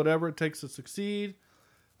will do whatever it takes to succeed.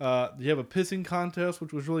 You have a pissing contest,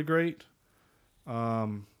 which was really great.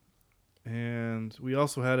 And we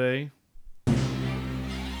also had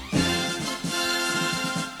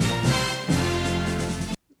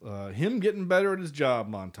him getting better at his job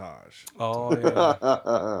montage. Oh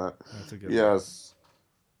yeah, that's a good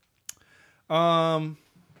one.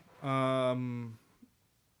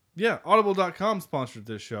 Yeah, Audible.com sponsored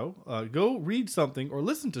this show. Go read something or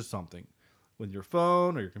listen to something with your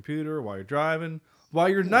phone or your computer while you're driving, while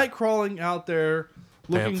you're night crawling out there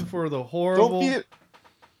looking for the horrible.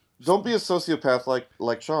 Don't be a sociopath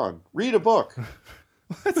like Sean. Read a book.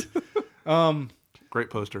 What? Great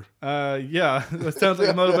poster. Yeah, that sounds like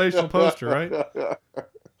a motivational poster, right?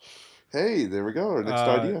 Hey, there we go. Our next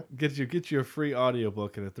idea. Get you a free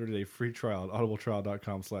audiobook and a 30-day free trial at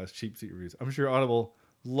audibletrial.com/cheapseatreviews. I'm sure Audible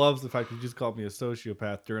loves the fact that you just called me a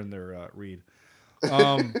sociopath during their read.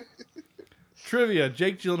 Trivia: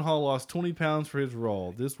 Jake Gyllenhaal lost 20 pounds for his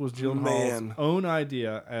role. This was Gyllenhaal's own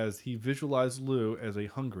idea as he visualized Lou as a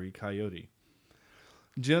hungry coyote.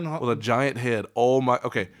 With a giant head. Oh my...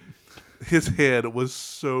 Okay. His head was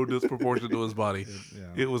so disproportionate to his body.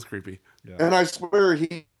 It was creepy. Yeah. And I swear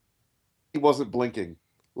he wasn't blinking.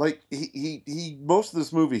 Like he most of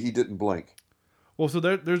this movie he didn't blink. Well, so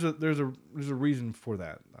there's a reason for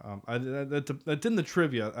that. That's in the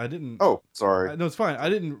trivia. I didn't. Oh, sorry. No, it's fine. I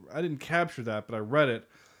didn't capture that, but I read it.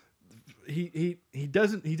 He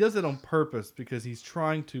does it on purpose because he's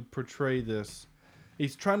trying to portray this.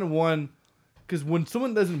 He's trying to because when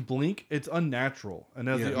someone doesn't blink, it's unnatural, and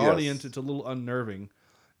as the audience, it's a little unnerving,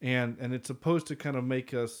 and it's supposed to kind of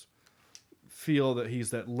make us feel that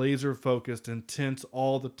he's that laser focused, intense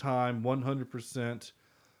all the time, 100%.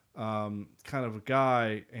 Kind of a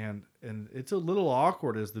guy, and it's a little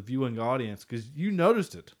awkward as the viewing audience because you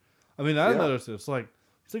noticed it. I mean, I noticed it. It's like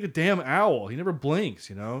a damn owl. He never blinks,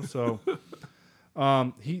 you know. So,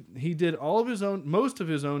 he did most of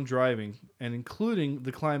his own driving, and including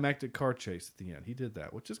the climactic car chase at the end. He did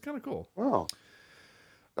that, which is kind of cool. Wow,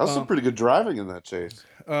 that was some pretty good driving in that chase.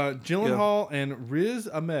 Gyllenhaal and Riz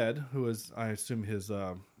Ahmed, who is, I assume, his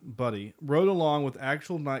buddy, rode along with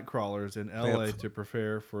actual night crawlers in L.A. to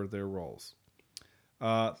prepare for their roles.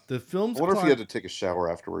 The film's I wonder if he had to take a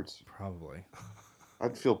shower afterwards. Probably.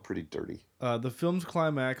 I'd feel pretty dirty. The film's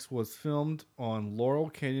climax was filmed on Laurel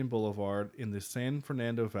Canyon Boulevard in the San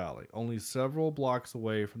Fernando Valley, only several blocks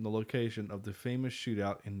away from the location of the famous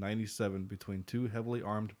shootout in '97 between two heavily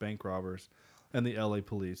armed bank robbers and the LA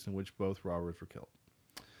police, in which both robbers were killed.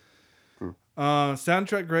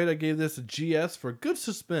 Soundtrack grade, I gave this a GS for good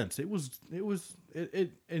suspense. I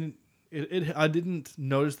didn't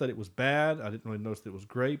notice that it was bad. I didn't really notice that it was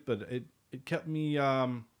great, but it kept me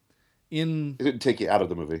in. It didn't take you out of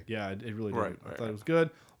the movie. Yeah, it really did. I thought it was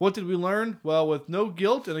good. What did we learn? Well, with no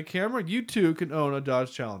guilt and a camera, you too can own a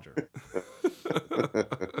Dodge Challenger.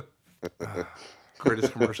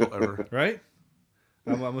 Greatest commercial ever. Right?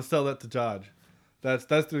 I'm gonna sell that to Dodge. That's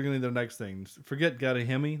going to be the next thing. Forget Gotta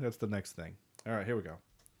Hemi. That's the next thing. All right, here we go.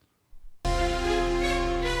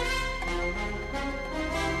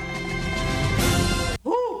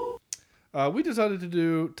 We decided to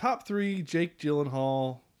do top 3 Jake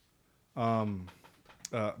Gyllenhaal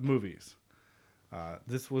movies.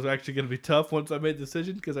 This was actually going to be tough once I made the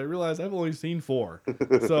decision because I realized I've only seen 4,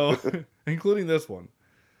 so including this one.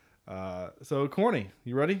 So Corny,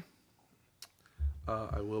 you ready?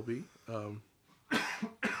 I will be. I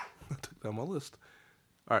took down my list.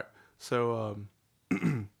 All right. So,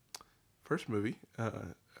 first movie, we're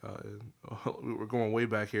going way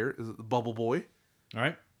back here, is The Bubble Boy. All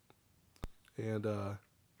right. And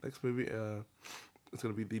next movie, it's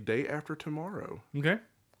going to be The Day After Tomorrow. Okay.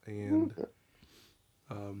 And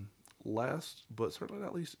last, but certainly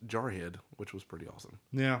not least, Jarhead, which was pretty awesome.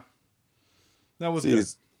 Yeah. That was good.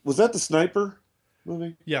 Was that the sniper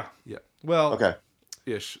movie? Yeah. Yeah. Well, okay.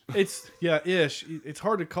 Ish. Ish. It's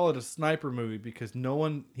hard to call it a sniper movie because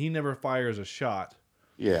he never fires a shot.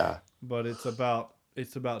 Yeah. But it's about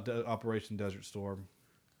Operation Desert Storm.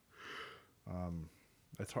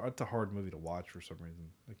 It's a hard movie to watch for some reason.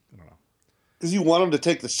 I don't know. Because you want him to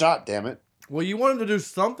take the shot, damn it. Well, you want him to do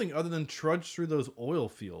something other than trudge through those oil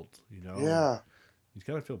fields, you know? Yeah. You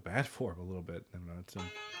gotta feel bad for him a little bit. I don't know, it's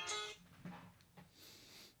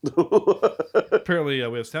apparently,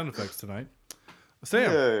 we have sound effects tonight.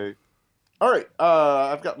 Sam. Yay. All right.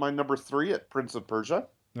 I've got my number 3 at Prince of Persia.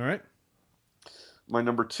 All right. My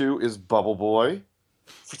number 2 is Bubble Boy.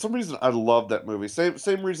 For some reason, I love that movie.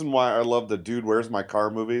 Same reason why I love the Dude, Where's My Car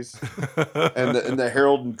movies and the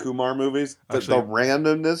Harold and Kumar movies. The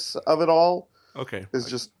randomness of it all is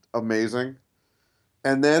just amazing.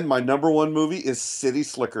 And then my number 1 movie is City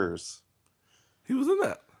Slickers. He was in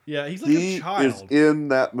that. Yeah, he's like a child. He is in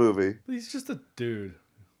that movie. But he's just a dude.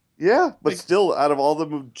 Yeah, but still, out of all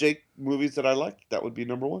the Jake movies that I like, that would be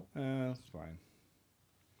number 1. That's fine.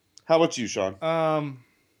 How about you, Sean?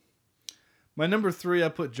 My number 3, I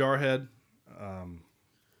put Jarhead.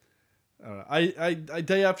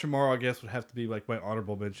 Day After Tomorrow, I guess, would have to be like my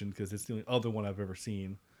honorable mention because it's the only other one I've ever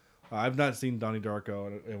seen. I've not seen Donnie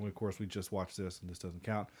Darko, and of course we just watched this, and this doesn't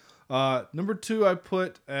count. Number 2, I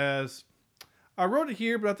put as I wrote it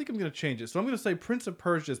here, but I think I'm going to change it. So I'm going to say Prince of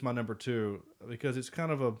Persia is my number 2 because it's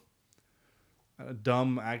kind of a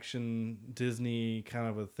dumb action Disney kind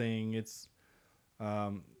of a thing. It's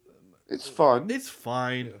fun. It's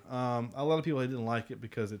fine. A lot of people didn't like it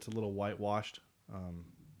because it's a little whitewashed,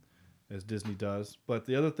 as Disney does. But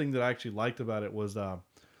the other thing that I actually liked about it was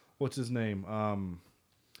what's his name?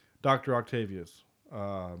 Dr. Octavius.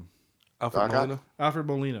 Alfred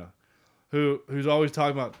Molina, who's always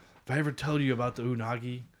talking about, if I ever tell you about the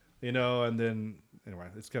Unagi, you know, and then anyway,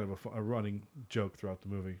 it's kind of a running joke throughout the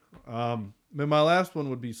movie. Then my last one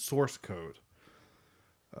would be Source Code.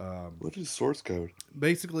 What is Source Code?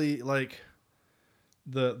 Basically, like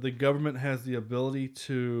the government has the ability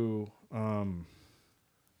to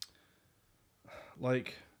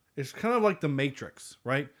like it's kind of like the Matrix,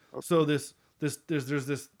 right? Okay. So there's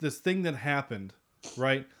this thing that happened,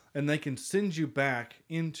 right? And they can send you back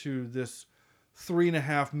into this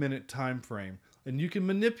 3.5 minute time frame, and you can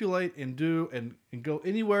manipulate and do and go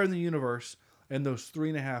anywhere in the universe in those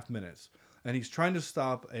 3.5 minutes. And he's trying to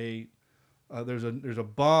stop there's a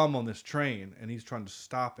bomb on this train, and he's trying to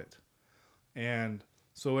stop it. And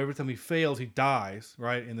so every time he fails, he dies,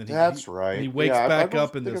 right? And then he wakes back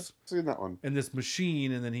up in this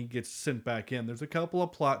machine, and then he gets sent back in. There's a couple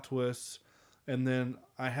of plot twists, and then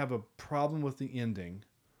I have a problem with the ending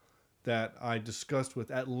that I discussed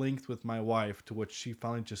at length with my wife, to which she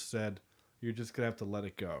finally just said, "You're just gonna have to let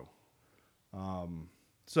it go."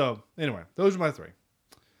 So anyway, those are my 3.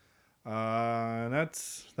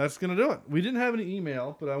 That's gonna do it. We didn't have any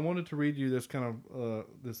email, but I wanted to read you this kind of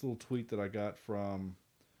this little tweet that I got from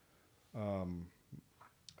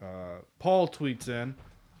Paul. Tweets in,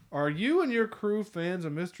 "Are you and your crew fans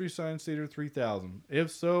of Mystery Science Theater 3000? If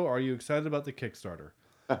so, are you excited about the Kickstarter?"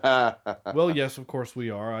 Well, yes, of course we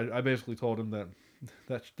are. I basically told him that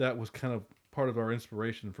was kind of part of our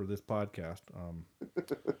inspiration for this podcast.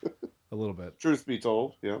 A little bit. Truth be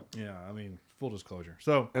told, yeah. Yeah, I mean, full disclosure.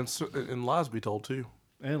 So and lies be told too.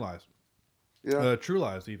 And lies. Yeah. True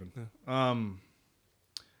lies even. Yeah.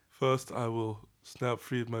 First, I will snap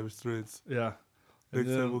free of my restraints. Yeah. Next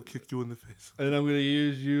time, we'll kick you in the face. And I'm going to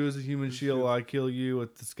use you as a human shield while I kill you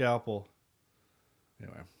with the scalpel.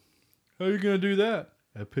 Anyway. How are you going to do that?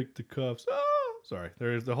 I picked the cuffs. Oh! Sorry.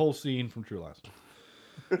 There's the whole scene from True Lies.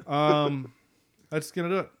 That's going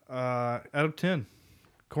to do it. Out of 10.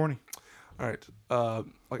 Corny. All right.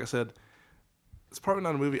 Like I said, it's probably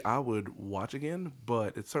not a movie I would watch again,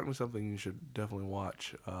 but it's certainly something you should definitely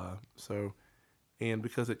watch. And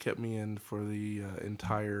because it kept me in for the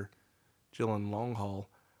entire Gyllen long haul,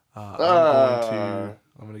 I'm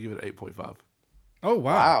going to give it 8.5. Oh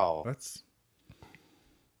wow! That's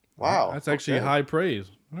actually okay. high praise.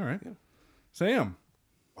 All right, Sam.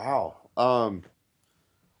 Wow.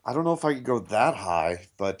 I don't know if I could go that high,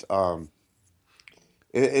 but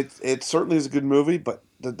it certainly is a good movie. But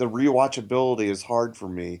the rewatchability is hard for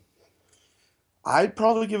me. I'd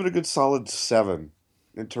probably give it a good solid 7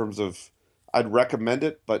 in terms of I'd recommend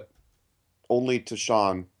it, but only to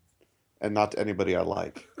Sean and not to anybody I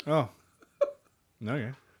like. Oh,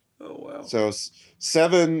 okay. Oh wow. So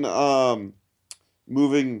 7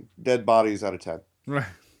 moving dead bodies out of 10. Right.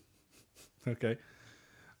 Okay.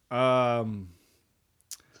 I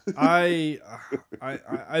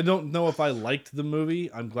don't know if I liked the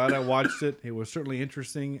movie. I'm glad I watched it. It was certainly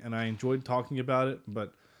interesting, and I enjoyed talking about it.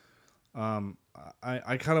 But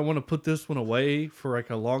I kind of want to put this one away for like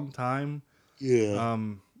a long time. Yeah.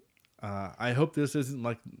 I hope this isn't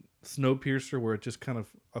like Snowpiercer, where it just kind of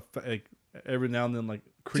like every now and then like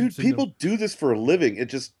creeps. Dude, people do this for a living. It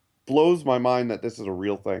just blows my mind that this is a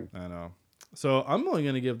real thing. I know. So I'm only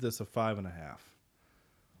going to give this a 5.5.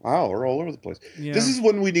 Wow, we're all over the place. Yeah. This is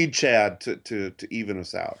when we need Chad to even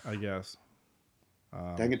us out. I guess.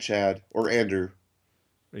 Dang it, Chad or Andrew.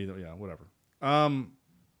 Either, yeah, whatever. So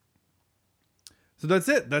that's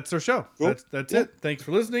it. That's our show. Cool. That's it. Thanks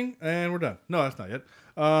for listening, and we're done. No, that's not yet.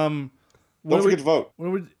 Don't forget to vote.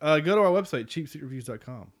 Go to our website,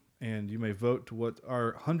 cheapseatreviews.com, and you may vote to what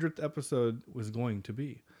our 100th episode was going to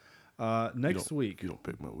be. Next week. You don't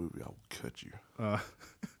pick my movie, I'll cut you.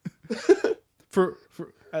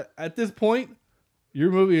 At this point, your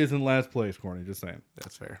movie is in last place, Corny. Just saying.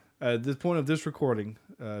 That's fair. At this point of this recording,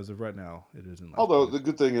 as of right now, it is in last Although place. the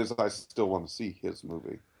good thing is I still want to see his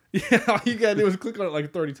movie. Yeah, all you gotta do is click on it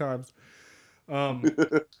like 30 times.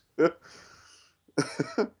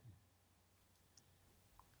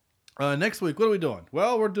 Next week, what are we doing?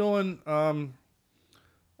 Well, we're doing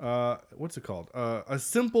what's it called? A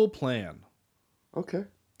Simple Plan. Okay.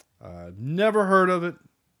 Never heard of it.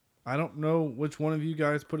 I don't know which one of you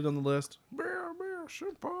guys put it on the list.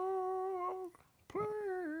 Simple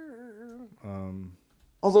Plan.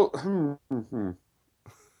 Although,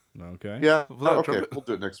 Okay. Yeah. Okay. We'll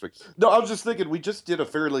do it next week. No, I was just thinking we just did a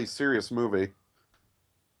fairly serious movie.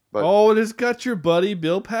 But it has got your buddy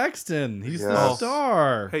Bill Paxton. He's the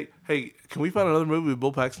star. Hey, can we find another movie with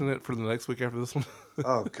Bill Paxton in it for the next week after this one?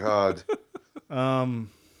 Oh God.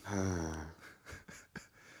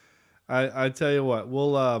 I tell you what,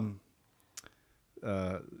 we'll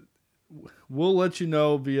let you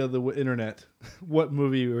know via the internet what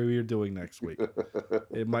movie we're doing next week.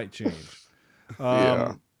 It might change.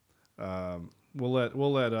 Yeah.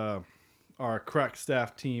 We'll let our crack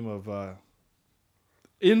staff team of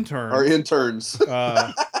interns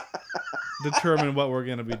determine what we're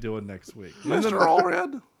going to be doing next week. Mr.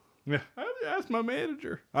 Allred? Yeah, I asked my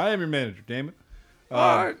manager. I am your manager, damn it.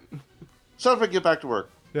 All right. So if I get back to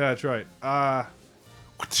work. Yeah, that's right.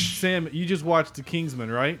 Sam, you just watched The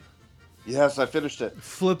Kingsman, right? Yes, I finished it.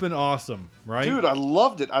 Flippin' awesome, right? Dude, I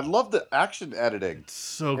loved it. I loved the action editing. It's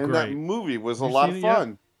so and great. That movie was a lot of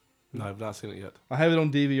fun. No, I've not seen it yet. I have it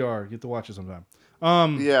on DVR. You have to watch it sometime.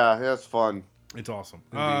 Yeah, it's fun. It's awesome.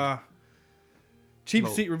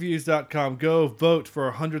 CheapSeatReviews.com. Go vote for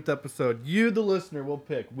our 100th episode. You, the listener, will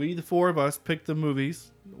pick. We, the four of us, pick the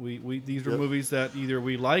movies. These are movies that either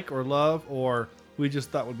we like or love, or we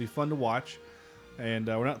just thought would be fun to watch. And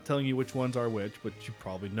we're not telling you which ones are which, but you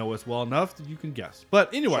probably know us well enough that you can guess.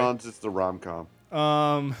 But anyway, Sean's it's the rom-com.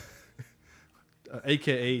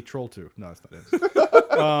 AKA Troll 2. No, it's not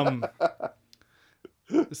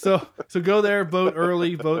it. So go there, vote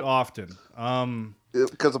early, vote often.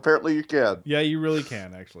 Because apparently you can. Yeah, you really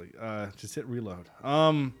can, actually. Just hit reload.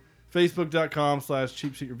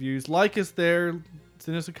 Facebook.com/cheapseatreviews. Like us there.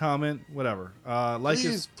 Send us a comment. Whatever.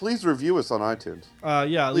 Please review us on iTunes.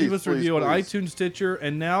 Leave us a review on iTunes, Stitcher,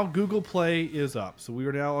 and now Google Play is up. So we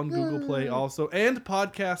are now on Google Play also. And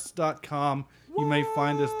podcasts.com. You may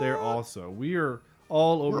find us there also. We are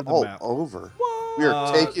all over the map. Over. We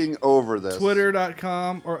are taking over this.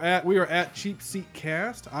 Twitter.com we are at Cheap Seat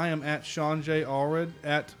Cast. I am at Sean J. Allred.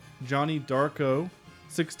 At Johnny Darko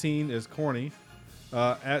 16 is Corny.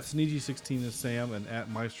 At Sneegy16 is Sam, and at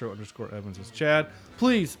Maestro_Evans is Chad.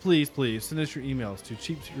 Please, please, please send us your emails to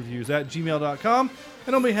cheapseatreviews@gmail.com.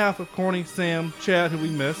 And on behalf of Corny, Sam, Chad, who we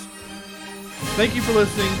miss, thank you for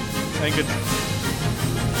listening, and good night.